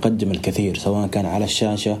AEW راح يقدم الكثير سواء كان على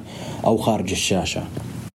الشاشة أو خارج الشاشة.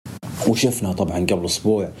 وشفنا طبعا قبل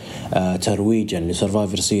أسبوع ترويجا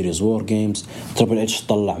لسرفايفر سيريز وور جيمز، تريبل اتش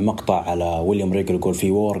طلع مقطع على وليام ريغل يقول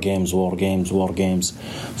فيه وور جيمز.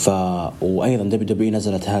 وأيضا WWE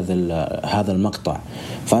نزلت هذا المقطع.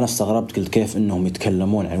 فأنا استغربت، قلت كيف إنهم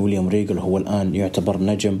يتكلمون عن وليام ريغل هو الآن يعتبر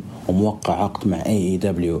نجم وموقع عقد مع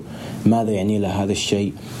AEW؟ ماذا يعني له هذا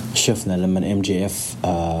الشيء؟ شفنا لما MJF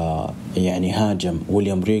يعني هاجم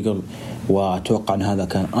وليام ريغل، وأتوقع أن هذا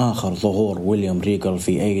كان آخر ظهور وليام ريغل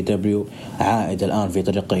في AEW، عائد الآن في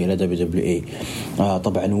طريقه إلى WWE.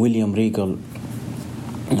 طبعا وليام ريغل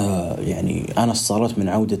يعني أنا استغربت من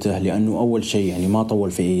عودته، لأنه أول شيء يعني ما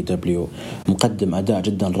طول في AEW، مقدم أداء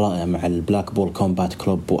جدا رائع مع البلاك بول كومبات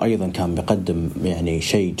كلوب، وأيضا كان بيقدم يعني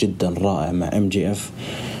شيء جدا رائع مع MJF.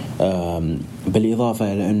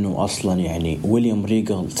 بالإضافة إلى أنه أصلا يعني وليام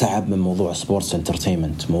ريغل تعب من موضوع سبورتس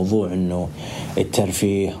انترتينمنت، موضوع أنه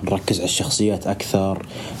الترفيه، نركز على الشخصيات أكثر،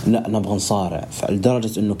 لا نبغى نصارع.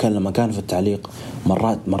 فلدرجة أنه لما كان في التعليق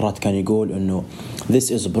مرات كان يقول أنه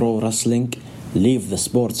This is pro wrestling, leave the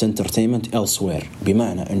sports entertainment elsewhere،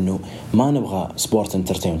 بمعنى أنه ما نبغى سبورت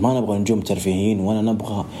انترتينمنت، ما نبغى نجوم ترفيهيين، ولا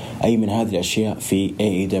نبغى أي من هذه الأشياء في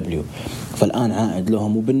AEW. فالآن عائد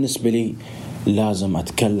لهم. وبالنسبة لي لازم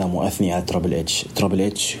أتكلم وأثني على تريبل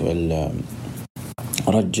اتش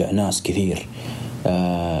رجع ناس كثير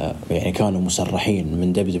يعني كانوا مسرحين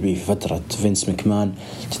من WWE في فترة فينس مكمان.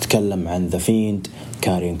 تتكلم عن ذا فيند،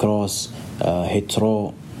 كارين كروس،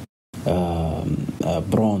 هيترو،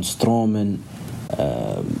 برون سترومن،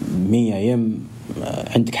 ميا يم،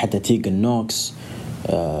 عندك حتى تيغن نوكس،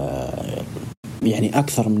 يعني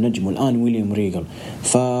أكثر من نجم. والآن وليام ريغل.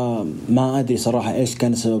 فما أدري صراحة إيش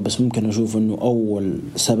كان السبب، بس ممكن أشوف أنه أول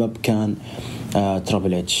سبب كان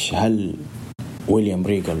تريبل اتش. هل وليام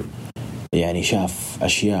ريغل يعني شاف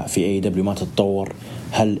أشياء في AEW ما تتطور؟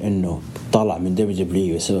 هل أنه طلع من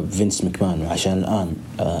WWE بسبب فينس مكمان، وعشان الآن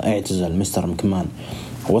اعتزل مستر مكمان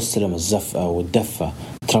واستلم الزفة والدفة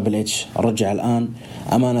تريبل اتش رجع الآن؟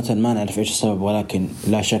 أمانة ما نعرف إيش السبب، ولكن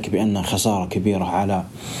لا شك بأنها خسارة كبيرة على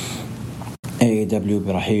AEW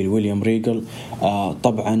برحيل وليام ريغل.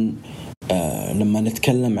 طبعا لما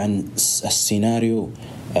نتكلم عن السيناريو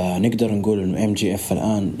نقدر نقول إنه MJF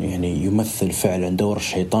الآن يعني يمثل فعلا دور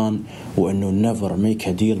الشيطان، وإنه never make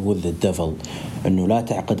a deal with the devil، إنه لا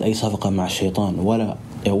تعقد أي صفقة مع الشيطان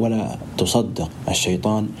ولا تصدق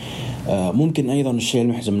الشيطان. ممكن أيضا الشيء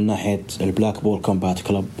المحزن من ناحية البلاك بول كومبات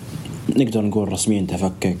كلوب نقدر نقول رسميا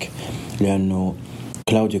تفكك، لأنه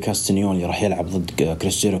كلاوديو كاستانيولي راح يلعب ضد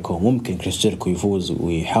كريس جيريكو. ممكن كريس جيريكو يفوز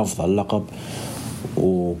ويحافظ على اللقب،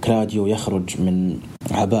 وكلاوديو يخرج من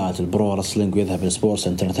عباءة البرو رسلينج ويذهب للسبورتس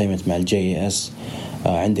انترتينمنت مع الJAS.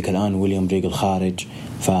 عندك الآن وليام ريغل خارج،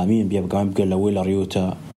 فمين بيبقى إلا ويلر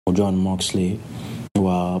يوتا وجون موكسلي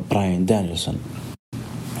وبراين دانيلسون.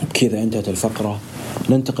 بكذا انتهت الفقرة.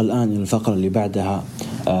 ننتقل الآن إلى الفقرة اللي بعدها،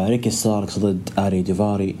 ريكي ستاركس ضد آري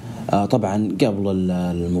ديفاري. طبعا قبل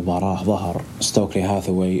المباراة ظهر ستوكلي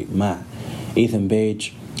هاثوي مع إيثن بيج،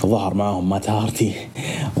 ظهر معهم مات هاردي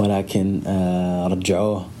ولكن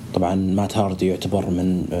رجعوه. طبعا مات هاردي يعتبر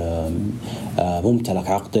من ممتلك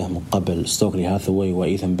عقده من قبل ستوكلي هاثوي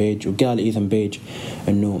وإيثن بيج، وقال إيثن بيج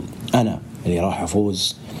إنه أنا اللي راح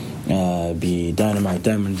أفوز بداينامايت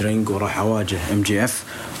دايموند رينج وراح أواجه MJF،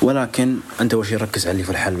 ولكن أنت وش يركز عليه في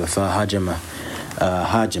الحلبة. فهاجمه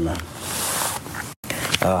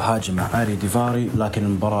آري ديفاري، لكن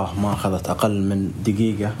المباراة ما أخذت أقل من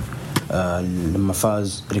دقيقة لما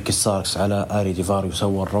فاز ريكي ستاركس على آري ديفاري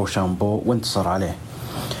وسوى الروشامبو وانتصر عليه.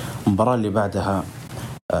 المباراة اللي بعدها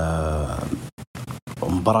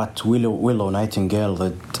مباراة ويلو نايتنجيل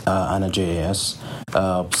ضد أنا جي اس.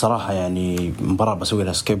 بصراحة يعني مباراة بسوي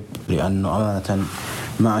لها سكيب، لأنه أمانة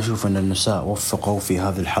ما أشوف أن النساء وفقوا في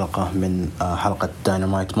هذه الحلقة من حلقة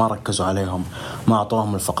داينامايت، ما ركزوا عليهم، ما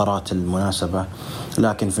أعطوهم الفقرات المناسبة.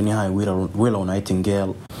 لكن في النهاية ويلو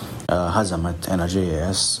نايتنجيل هزمت أنا جي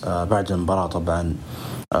اس. بعد المباراة طبعا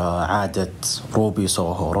عادت روبي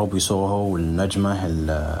سوهو والنجمة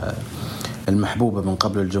المحبوبة من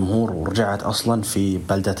قبل الجمهور، ورجعت أصلا في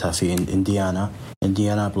بلدتها في إنديانا.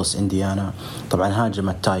 طبعا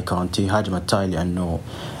هاجمت تاي كونتي، هاجمت تاي لأنه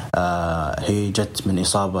هي جت من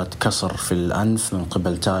إصابة كسر في الأنف من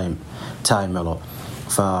قبل تاي ميلو.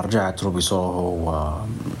 فرجعت روبي سوهو،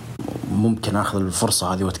 وممكن أخذ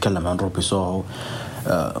الفرصة هذه وأتكلم عن روبي سوهو.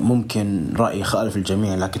 ممكن رأيي خالف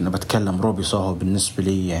الجميع، لكن بتكلم روبي سوهو بالنسبة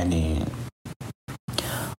لي يعني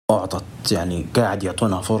أعطت، يعني قاعد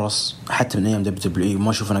يعطونها فرص حتى من أيام WWE، ما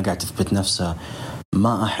أشوف أنا قاعد تثبت نفسها.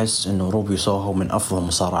 ما أحس إنه روبي سوهو من أفضل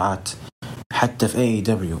مصارعات حتى في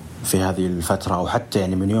AEW في هذه الفترة، أو حتى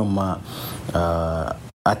يعني من يوم ما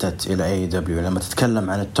أتت إلى AEW. لما تتكلم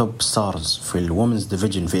عن التوب ستارز في الومنز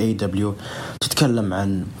ديفيجن في AEW، تتكلم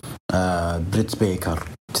عن بريت بيكر،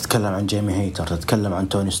 تتكلم عن جيمي هيتر، تتكلم عن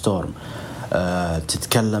توني ستورم،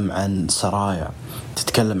 تتكلم عن سرايا،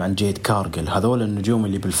 تتكلم عن جيد كارجل. هذول النجوم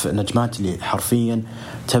اللي النجمات اللي حرفيا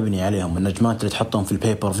تبني عليهم، النجمات اللي تحطهم في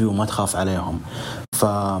البيبر فيو وما تخاف عليهم.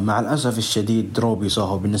 فمع الأسف الشديد روبي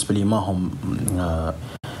سوهو بالنسبة لي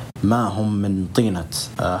ما هم من طينة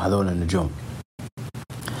هذول النجوم.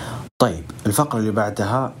 طيب الفقرة اللي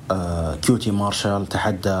بعدها كيوتي مارشال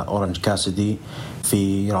تحدى أورنج كاسدي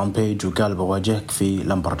في رامبيج وقال بواجهك في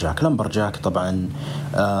لمبرجاك. طبعا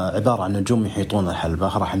عبارة عن نجوم يحيطون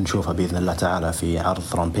الحلبة، راح نشوفها بإذن الله تعالى في عرض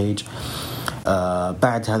رامبيج.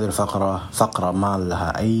 بعد هذه الفقرة فقرة ما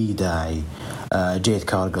لها أي داعي، جيد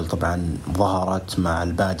كارجل طبعا ظهرت مع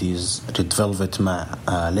الباديز ريد فيلفت مع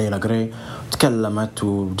ليلا غري، تكلمت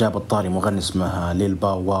وجابت طاري مغني اسمه ليل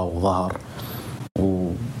باوا وظهر،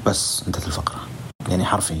 وبس انتهت الفقرة. يعني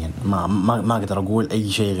حرفيا ما أقدر أقول أي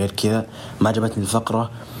شيء غير كذا. ما عجبتني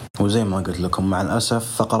الفقرة، وزي ما قلت لكم مع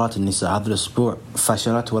الأسف فقرات النساء هذا الأسبوع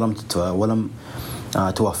فشلت ولم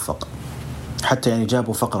توفق. حتى يعني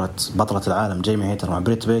جابوا فقرة بطلة العالم جيمي هيتر مع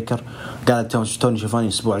بريت بيكر، قالت توني شوفاني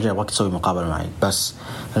الأسبوع الجاي أبغاك تسوي مقابلة معي، بس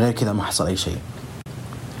غير كذا ما حصل أي شيء.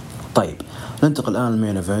 طيب ننتقل الآن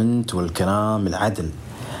المين إيفنت والكلام العدل.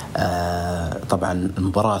 طبعا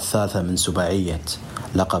المباراة الثالثة من سباعية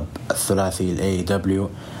لقب الثلاثي AEW،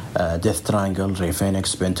 ديث ترانجل، ري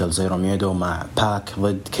فينيكس بنت الزيرو ميدو مع باك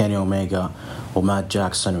ضد كيني أوميجا ومات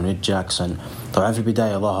جاكسون ونيد جاكسون. طبعا في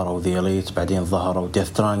البداية ظهروا ذا إليت، بعدين ظهروا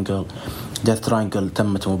ديث ترانجل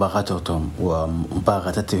تمت مباغتتهم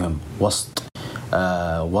وسط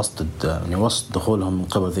دخولهم من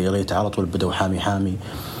قبل ذا إليت. على طول بدأوا حامي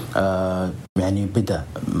يعني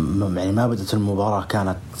ما بدأت المباراة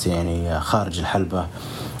كانت يعني خارج الحلبة.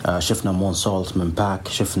 شفنا مون سولت من باك،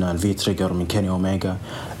 شفنا الفي تريجر من كيني أوميجا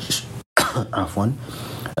عفوا،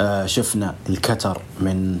 شفنا الكتر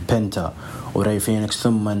من بنتا وري فينيكس،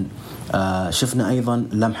 ثم شفنا أيضا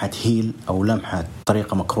لمحة هيل أو لمحة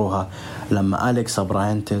طريقة مكروهة لما أليكس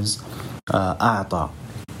أبراهنتز أعطى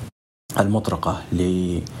المطرقة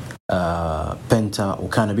بنتا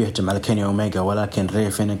وكان بيهجم على كيني أوميجا، ولكن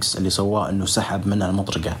ري فينيكس اللي سواه أنه سحب منها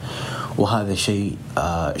المطرقة، وهذا شيء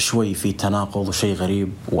شوي في تناقض وشيء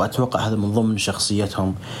غريب. وأتوقع هذا من ضمن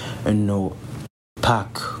شخصيتهم، أنه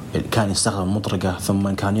باك كان يستخدم المطرقة ثم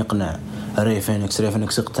كان يقنع ري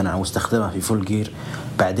فينيكس اقتنع واستخدمها في فول جير.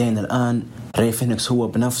 بعدين الآن ري فينيكس هو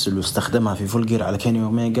بنفسه اللي استخدمها في فول جير على كيني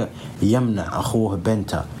أوميجا يمنع أخوه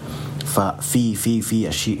بنتا.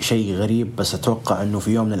 ففي شيء غريب، بس أتوقع أنه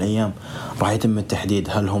في يوم من الأيام راح يتم التحديد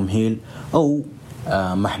هل هم هيل أو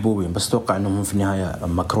محبوبين، بس أتوقع أنهم في النهاية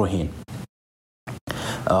مكروهين.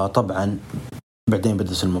 طبعا بعدين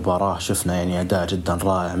بدأت المباراة، شفنا يعني أداء جدا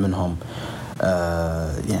رائع منهم.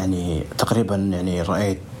 يعني تقريبا يعني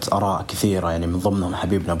رأيت آراء كثيرة، يعني من ضمنهم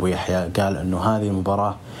حبيبنا أبو يحيى قال أنه هذه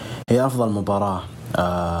المباراة هي أفضل مباراة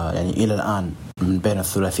يعني إلى الآن من بين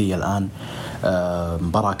الثلاثية الآن.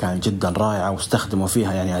 مباراة كانت جدا رائعة، واستخدموا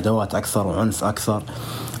فيها يعني أدوات أكثر وعنف أكثر.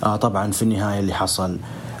 طبعا في النهاية اللي حصل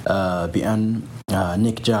بأن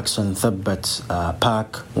نيك جاكسون ثبت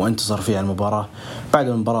باك وانتصر فيها المباراة. بعد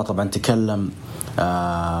المباراة طبعا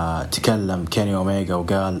تكلم كيني أوميجا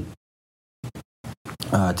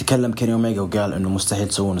وقال أنه مستحيل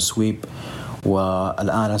تسوون سويب،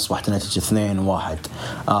 والآن أصبحت نتيجة 2-1.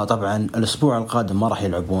 طبعا الأسبوع القادم ما راح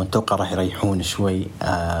يلعبون، توقع راح يريحون شوي.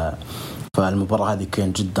 فالمباراة هذه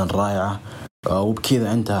كانت جدا رائعة،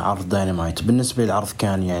 وبكذا انتهى عرض داينامايت. بالنسبة للعرض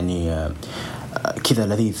كان يعني كذا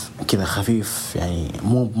لذيذ، كذا خفيف، يعني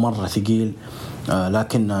مو مرة ثقيل،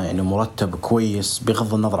 لكنه يعني مرتب كويس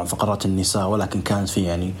بغض النظر عن فقرات النساء. ولكن كانت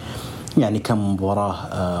في يعني كم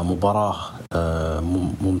مباراة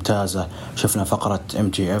ممتازة. شفنا فقرة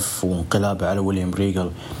MJF وانقلابه على وليام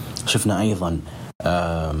ريغل. شفنا أيضا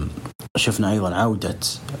عودة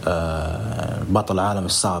بطل العالم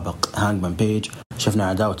السابق هانجمان بيج. شفنا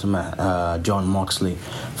عداوته مع جون موكسلي.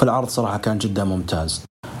 فالعرض صراحة كان جدا ممتاز.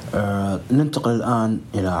 ننتقل الآن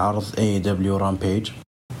إلى عرض AEW رامبيج.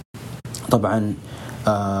 طبعا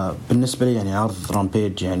بالنسبة لي يعني عرض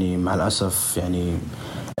رامبيج يعني مع الأسف يعني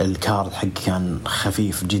الكارد حق كان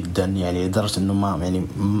خفيف جدا، يعني لدرجة أنه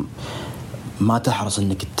ما تحرص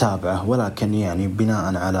أنك تتابعه. ولكن يعني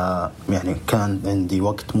بناء على يعني كان عندي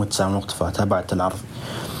وقت متسع من وقت فتابعت العرض.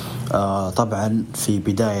 طبعا في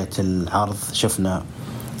بداية العرض شفنا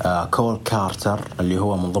كول كارتر اللي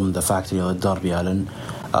هو من ضمن ذا فاكتوري ضد داربي ألين.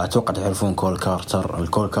 أتوقع تعرفون كول كارتر.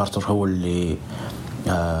 الكول كارتر هو اللي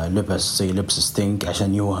لبس زي لبس ستينج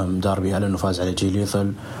عشان يوهم داربي ألين وفاز على جي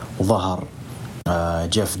ليثل، وظهر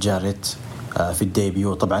جيف جاريت في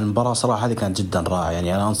الديبيو. طبعا المباراة صراحة هذه كانت جدا رائعة،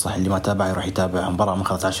 يعني أنا أنصح اللي ما تابع يروح يتابع. مباراة ما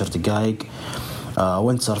أخذت 10 دقائق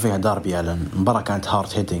وانتصر فيها داربي ألين. المباراة كانت هارد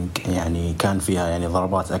هيتنج، يعني كان فيها يعني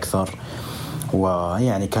ضربات أكثر،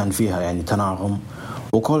 ويعني كان فيها يعني تناغم.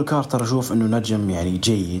 وكول كارتر أشوف أنه نجم يعني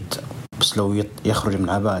جيد، بس لو يخرج من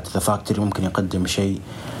عباءة ذا فاكتوري ممكن يقدم شيء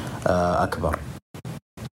أكبر.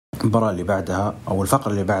 المباراة اللي بعدها أو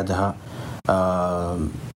الفقرة اللي بعدها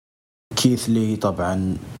كيث لي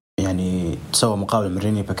طبعا يعني تسوى مقابلة من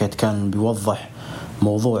ريني باكيت، كان بيوضح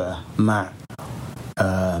موضوعه مع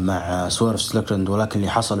سويرف ستريكلاند. ولكن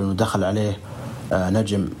اللي حصل انه دخل عليه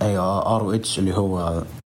نجم ROH اللي هو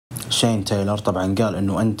شين تايلر. طبعا قال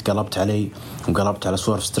انه انت قلبت علي وقلبت على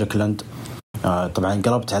سويرف ستريكلاند. طبعا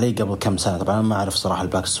قلبت علي قبل كم سنة. طبعا ما اعرف صراحة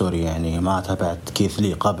الباك ستوري، يعني ما تابعت كيث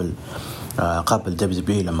لي قبل WWE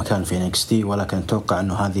لما كان في NXT، ولكن اتوقع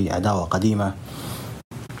انه هذه عداوة قديمة.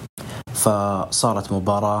 فصارت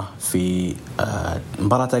مباراة في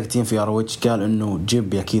مباراة تاكتين في ROH. قال انه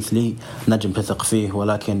جيب يا كيث لي نجم تثق فيه،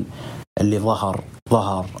 ولكن اللي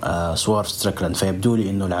ظهر سويرف ستريكلاند. فيبدو لي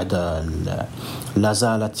انه لا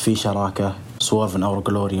زالت في شراكة سويرف اور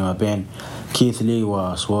جلوري ما بين كيث لي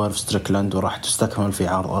وسويرف ستريكلاند، وراح تستكمل في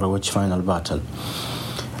عرض ROH فاينل باتل.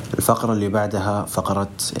 الفقرة اللي بعدها فقرة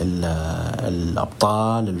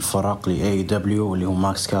الأبطال الفرق AEW اللي هم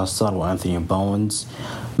ماكس كاستر وأنثوني باونز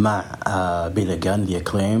مع بيلي جان ذي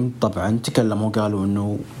كليم. طبعا تكلموا وقالوا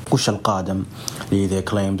إنه وش القادم لذي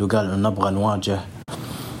كليم، وقالوا إنه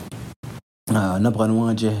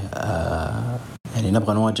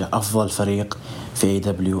نبغى نواجه أفضل فريق في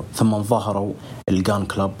AEW. ثم ظهروا الجان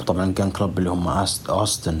كلوب. طبعا الجان كلوب اللي هم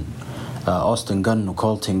أوستن جان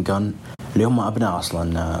وكولتين جان اللي هم أبناء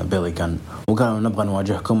أصلا بيلي جان، وقالوا نبغى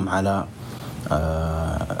نواجهكم على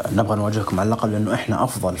اللقب لأنه إحنا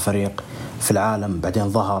أفضل فريق في العالم. بعدين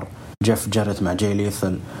ظهر جيف جاريت مع جي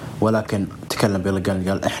ليثل، ولكن تكلم بيلي جان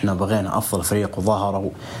قال إحنا بغينا أفضل فريق.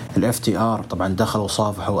 وظهروا FTR. طبعا دخلوا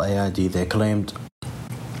صافحوا أيادي ذي كليمد،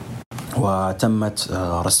 وتمت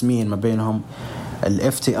رسميا ما بينهم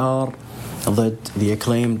FTR ضد ذي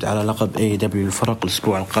كليمد على لقب AEW الفرق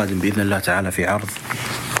الأسبوع القادم بإذن الله تعالى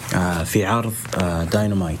في عرض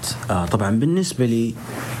داينامايت. طبعا بالنسبة لي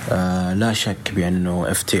لا شك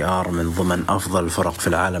بأنه FTR من ضمن أفضل الفرق في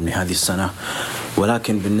العالم لهذه السنة.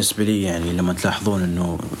 ولكن بالنسبة لي يعني لما تلاحظون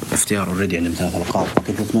أنه FTR already عندهم 3 ألقاب،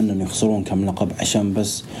 كنت أتمنى أن يخسرون كم لقب عشان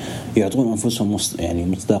بس يعطون أنفسهم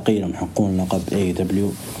يعني مصداقية لما يحققون لقب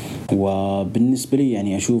AEW. وبالنسبة لي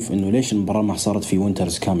يعني أشوف أنه ليش المباراة ما صارت في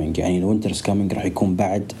وينترز كامينج. يعني الوينترز كامينج راح يكون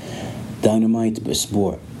بعد داينامايت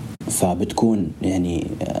بأسبوع، فبتكون يعني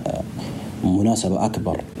مناسبة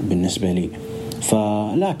أكبر بالنسبة لي.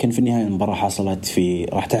 لكن في النهاية المباراة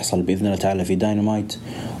راح تحصل بإذن الله تعالى في داينامايت،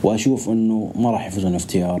 وأشوف أنه ما راح يفوزون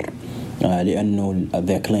FTR. لأنه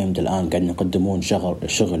The Acclaimed الآن قاعد يقدمون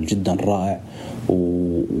شغل جدا رائع،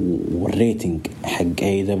 والريتنج حق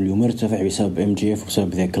AEW مرتفع بسبب MJF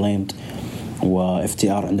وبسبب The Acclaimed و FTR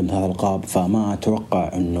عندهم هذا الألقاب. فما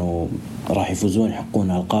أتوقع أنه راح يفوزون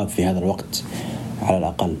يحققون ألقاب في هذا الوقت على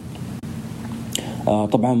الأقل.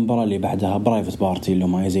 طبعا المباراة اللي بعدها برايفت بارتي اللي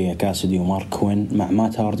هم ايزايا كاسدي ومارك كوين مع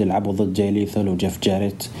مات هاردي يلعبوا ضد جاي ليثل وجيف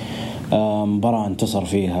جاريت. مباراة انتصر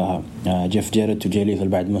فيها جيف جاريت وجاي ليثل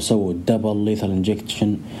بعد ما سووا دبل ليثل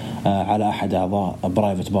انجكشن على أحد أعضاء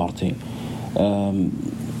برايفت بارتي.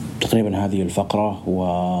 تقريبا هذه الفقرة،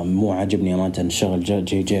 ومو عجبني أمانة شغل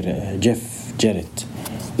جيف جاريت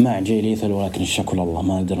مع جاي ليثل، ولكن الشكر الله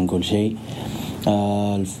ما نقدر نقول شيء.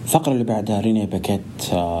 الفقرة اللي بعدها ريني باكيت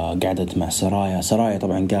قعدت مع سرايا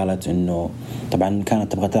طبعا قالت انه طبعا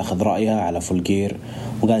كانت تبغى تاخذ رأيها على فول جير،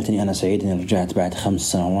 وقالت اني انا سعيد اني رجعت بعد 5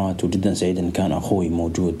 سنوات، وجدا سعيد ان كان اخوي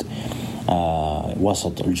موجود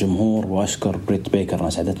وسط الجمهور، واشكر بريت بيكر انها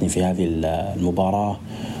ساعدتني في هذه المباراة.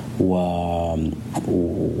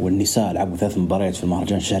 والنساء لعبوا 3 مباريات في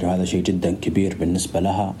المهرجان الشهري، وهذا شيء جدا كبير بالنسبة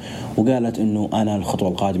لها. وقالت انه انا الخطوة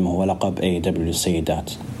القادمة هو لقب AEW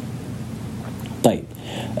للسيدات. طيب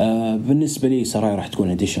بالنسبة لي سراي راح تكون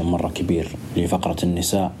اديشن مرة كبير لفقرة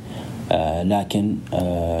النساء، لكن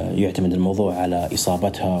يعتمد الموضوع على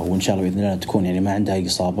إصابتها، وإن شاء الله بإذن الله تكون يعني ما عندها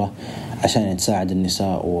إصابة عشان تساعد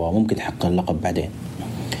النساء وممكن تحقق اللقب بعدين.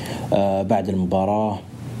 بعد المباراة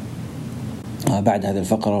بعد هذه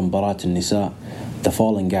الفقرة مباراة النساء The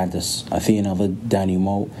Falling Goddess أثينا ضد داني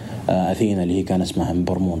مو. أثينا اللي هي كان اسمها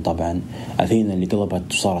مبرمون، طبعا أثينا اللي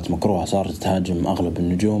قلبت وصارت مكروهة، صارت تهاجم أغلب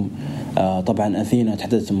النجوم. طبعا أثينا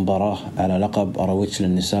تحدثت مباراة على لقب هروج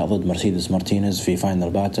للنساء ضد مرسيدس مارتينيز في فاينل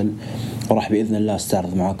باتل، وراح بإذن الله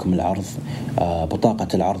استعرض معاكم العرض، بطاقة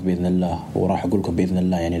العرض بإذن الله، وراح أقول لكم بإذن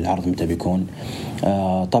الله يعني العرض متى بيكون.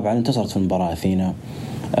 طبعا انتصرت في المباراة أثينا.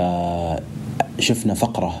 شفنا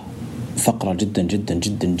فقرة جدا جدا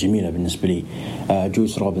جدا جميلة بالنسبة لي.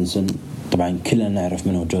 جويس روبنسون، طبعا كلنا نعرف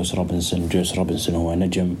منه جويس روبنسون هو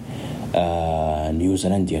نجم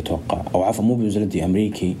نيوزيلندي أتوقع، أو عفوا مو نيوزيلندي،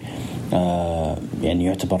 أمريكي. يعني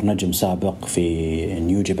يعتبر نجم سابق في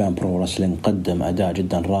نيو جابان برو رسلينج، قدم أداء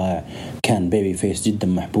جدا رائع، كان بيبي فيس جدا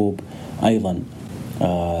محبوب. أيضا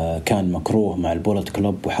كان مكروه مع البولت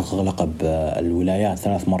كلوب وحقق لقب الولايات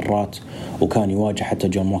 3 مرات، وكان يواجه حتى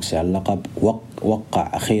جون موكسي على اللقب.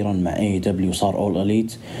 وقع أخيرا مع AEW وصار أول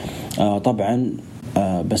إليت. طبعا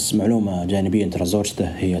بس معلومة جانبية، ترى زوجته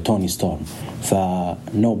هي توني ستورم،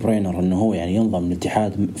 فنو برينر انه هو يعني ينضم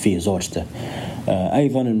للاتحاد فيه زوجته.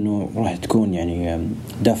 ايضا انه راح تكون يعني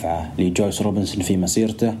دفعة لجويس روبنسون في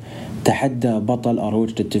مسيرته. تحدى بطل هروج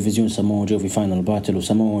للتلفزيون سامو جو في فاينل باتل،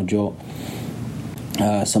 وسامو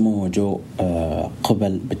جو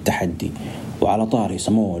قبل بالتحدي. وعلى طاري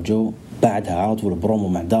سامو جو بعدها على طول برومو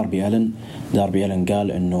مع داربي ألن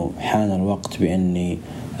قال انه حان الوقت باني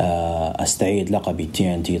استعيد لقبي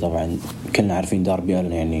TNT. طبعا كلنا عارفين داربي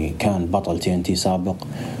ألن يعني كان بطل TNT سابق،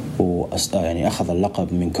 يعني اخذ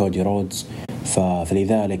اللقب من كودي رودز،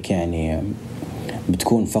 فلذلك يعني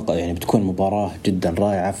بتكون بتكون مباراة جدا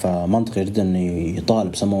رائعة. فمنطقي جدا انه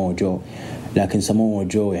يطالب سامو جو، لكن سامو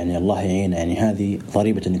جو يعني الله يعينه، يعني هذه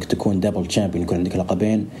ضريبة انك تكون دبل تشامبيون، يكون عندك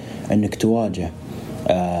لقبين، انك تواجه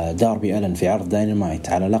داربي ألن في عرض داينامايت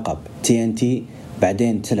على لقب TNT،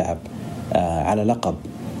 بعدين تلعب على لقب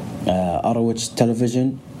أروج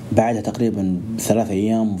تلفزيون بعدها تقريبا 3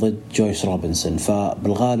 أيام ضد جويس روبنسون.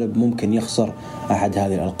 فبالغالب ممكن يخسر أحد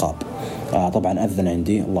هذه الألقاب. طبعا أذن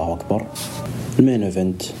عندي، الله أكبر. المين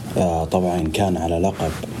إيفنت طبعا كان على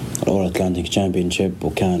لقب الأول أتلانتيك تشامبيونشيب،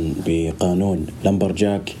 وكان بقانون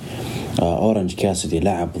لامبرجاك. أورنج كاسدي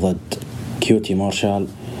لعب ضد كيوتي مارشال.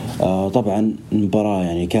 طبعا المباراة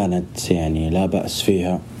يعني كانت يعني لا بأس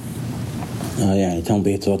فيها، يعني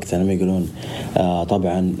تمضية وقت لما يقولون.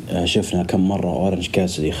 طبعا شفنا كم مرة أورنج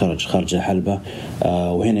كاسدي خرج الحلبة،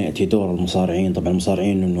 وهنا يأتي دور المصارعين. طبعا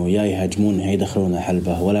المصارعين إنه يا يهاجمون يا يدخلون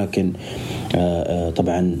الحلبة، ولكن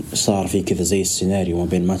طبعا صار في كذا زي السيناريو ما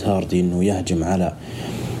بين مات هاردي إنه يهجم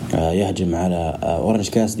على أورنج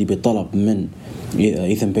كاسدي بطلب من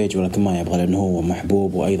إيثن بيج، ولكن ما يبغى لأنه هو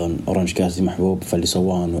محبوب، وأيضا أورنج كاسدي محبوب. فاللي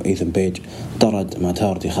سواه إنه إيثن بيج طرد مات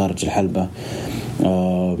هاردي خارج الحلبة.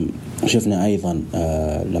 شفنا أيضا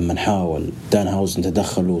لما نحاول دان هاوزن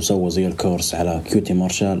تدخل وسوى زي الكورس على كيوتي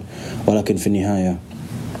مارشال، ولكن في النهاية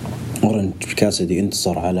أورنج كاسدي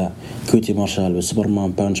انتصر على كيوتي مارشال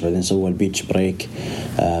بالسوبرمان بانش، بعدين سوى البيتش بريك.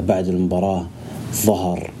 بعد المباراة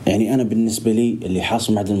ظهر، يعني أنا بالنسبة لي اللي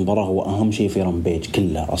حاصل بعد المباراة هو أهم شيء في رامبيج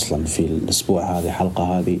كله أصلا في الأسبوع هذه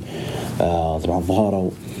الحلقة هذه. طبعا ظهروا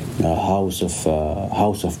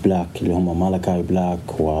هاوس اوف بلاك اللي هم مالكاي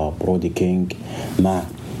بلاك وبرودي كينج مع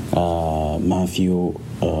ماثيو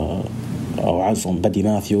أو عفوا بدي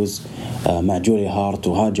ماثيوز مع جولي هارت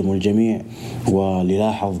وهاجموا الجميع. واللي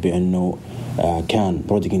لاحظ بأنه كان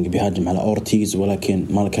برودي كينج بيهاجم على أورتيز، ولكن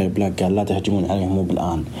مالكاي بلاك قال لا تهجمون عليهم مو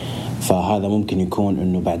بالآن. فهذا ممكن يكون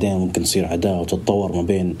أنه بعدين ممكن تصير عداوة وتتطور ما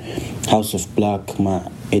بين هاوس اوف بلاك مع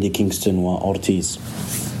إيدي كينغستون وأورتيز.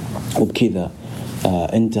 وبكذا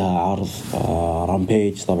انتهى عرض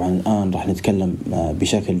رامبيج. طبعا الآن راح نتكلم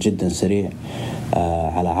بشكل جدا سريع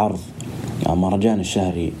على عرض مهرجان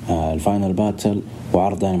الشهري الفاينل باتل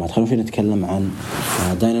وعرض داينامايت. خلونا نتكلم عن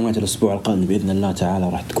داينامايت الأسبوع القادم بإذن الله تعالى.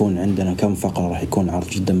 راح تكون عندنا كم فقرة، راح يكون عرض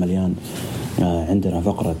جدا مليان. عندنا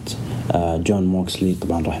فقرة جون موكسلي،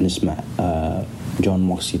 طبعا راح نسمع جون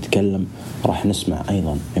موكسلي يتكلم، راح نسمع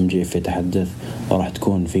أيضا MJF يتحدث، وراح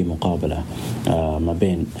تكون في مقابلة ما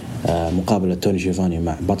بين مقابلة توني شيفاني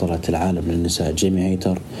مع بطلة العالم للنساء جيمي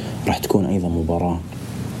هيتر. راح تكون أيضا مباراة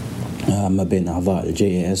ما بين أعضاء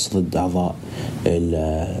JAS ضد أعضاء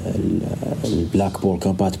البلاك بول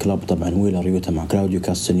كومبات كلاب. طبعا ويلر يوتا مع كلاوديو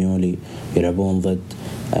كاستانيولي يلعبون ضد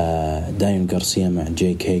داين غارسيا مع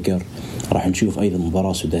جيك هيجر. راح نشوف أيضا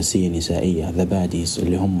مباراة سداسية نسائية ذا باديز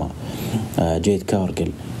اللي هم جيد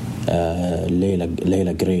كارجل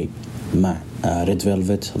ليلى جراي مع ريد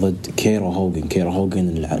فيلفت ضد كيرو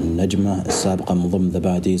هوغن النجمة السابقة من ضمن ذا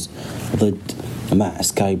باديز ضد مع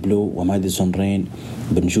سكاي بلو وماديسون رين.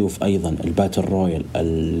 بنشوف أيضا الباتل رويال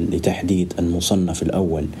لتحديد المصنف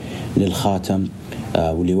الأول للخاتم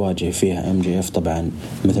واللي يواجه فيها MJF. طبعا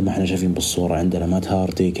مثل ما احنا شايفين بالصورة عندنا مات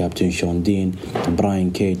هاردي، كابتن شون دين،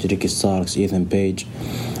 براين كيج، ريكي ستاركس، إيثن بيج،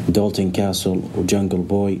 دولتن كاسل وجانجل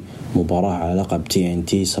بوي. مباراة على لقب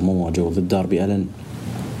TNT ساموا جو ضد داربي ألن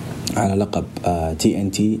على لقب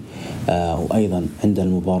TNT. وأيضا عندنا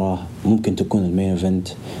المباراة ممكن تكون المين إيفنت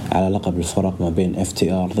على لقب الفرق ما بين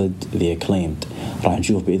FTR ضد The Acclaimed. راح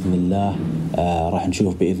نشوف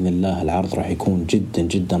بإذن الله العرض راح يكون جدا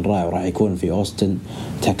جدا رائع، وراح يكون في أوستن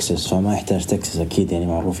تكساس، فما يحتاج تكساس أكيد يعني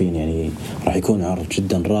معروفين، يعني راح يكون عرض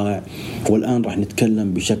جدا رائع. والآن راح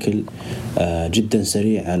نتكلم بشكل جدا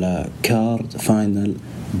سريع على كارد فاينل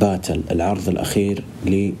باتل، العرض الأخير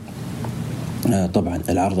طبعا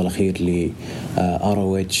العرض الأخير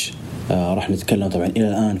لأروج. راح نتكلم طبعا إلى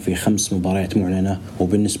الآن في 5 مباريات معلنة،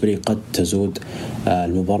 وبالنسبة لي قد تزود.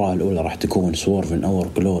 المباراة الأولى راح تكون سوورف إن أور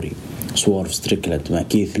جلوري، سوورف ستريكلاند مع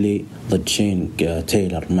كيث لي ضد شين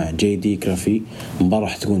تايلر مع JD كرافي. مباراة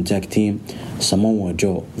راح تكون تاك تيم ساموا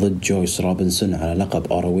جو ضد جويس روبنسون على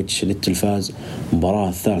لقب أروج للتلفاز. مباراة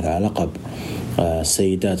الثالثة على لقب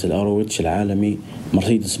سيدات الأروج العالمي،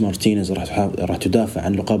 مرسيدس مارتينيز راح تدافع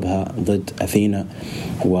عن لقبها ضد أثينا،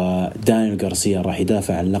 ودانيال غارسيا راح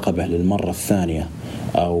يدافع عن لقبه للمرة الثانية،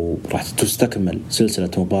 أو راح تستكمل سلسلة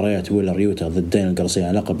مباريات ويلر يوتا ضد دانيال غارسيا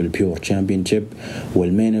على لقب البيور تشامبيونشيب.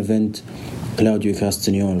 والمين إيفنت كلاوديو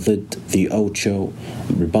كاستانيول ضد ذي أوتشو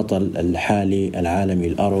البطل الحالي العالمي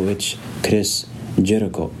الأرويتش كريس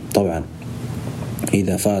جيريكو. طبعا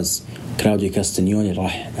إذا فاز كلاوديو كاستانيولي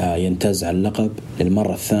راح ينتزع اللقب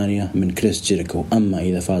للمرة الثانية من كريس جيريكو. أما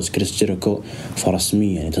إذا فاز كريس جيريكو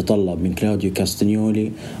فرسميا يتطلب من كلاوديو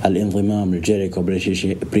كاستانيولي الانضمام للجيريكو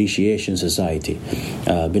بريشيشن سوسايتي.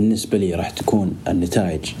 بالنسبة لي راح تكون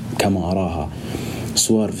النتائج كما أراها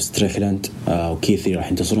سوارف ستريكلاند وكيثي راح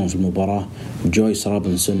ينتصرون في المباراة. جويس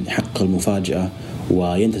روبنسون يحقق المفاجأة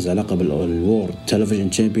وينتزع لقب الوورد تلفزيون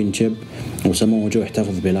تشامبيونشيب، وساموا جو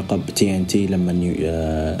يحتفظ بلقب TNT لما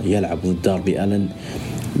يلعب ضد داربي ألن.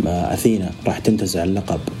 أثينا راح تنتزع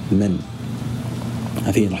اللقب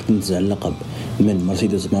من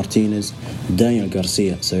مرسيدس مارتينيز. دانيال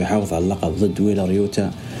غارسيا سيحافظ على اللقب ضد ويلر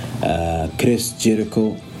يوتا. كريس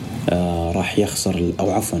جيريكو راح يخسر،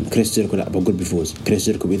 أو عفوا كريس جيريكو لا بقول بيفوز. كريس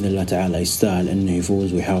جيريكو بإذن الله تعالى يستاهل أنه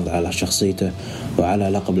يفوز ويحافظ على شخصيته وعلى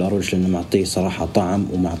لقب الأروج، لأنه معطيه صراحة طعم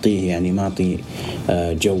ومعطيه يعني معطي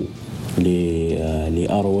جو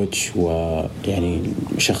لأروج، ويعني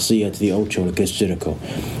شخصية ذي أوتشو وكريس جيريكو.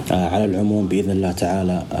 على العموم بإذن الله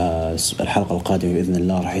تعالى الحلقة القادمة بإذن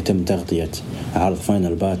الله راح يتم تغطية عرض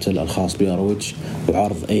فاينل باتل الخاص بأروج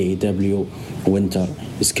وعرض AEW وينتر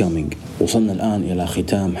is coming. وصلنا الآن إلى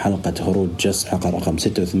ختام حلقة هروج جس حلقة رقم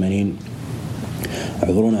 86.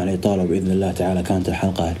 اعذرونا على الإطالة، بإذن الله تعالى كانت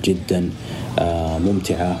الحلقة جدا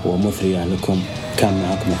ممتعة ومثرية لكم. كان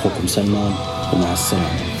معكم أخوكم سلمان، ومع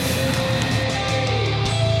السلامة.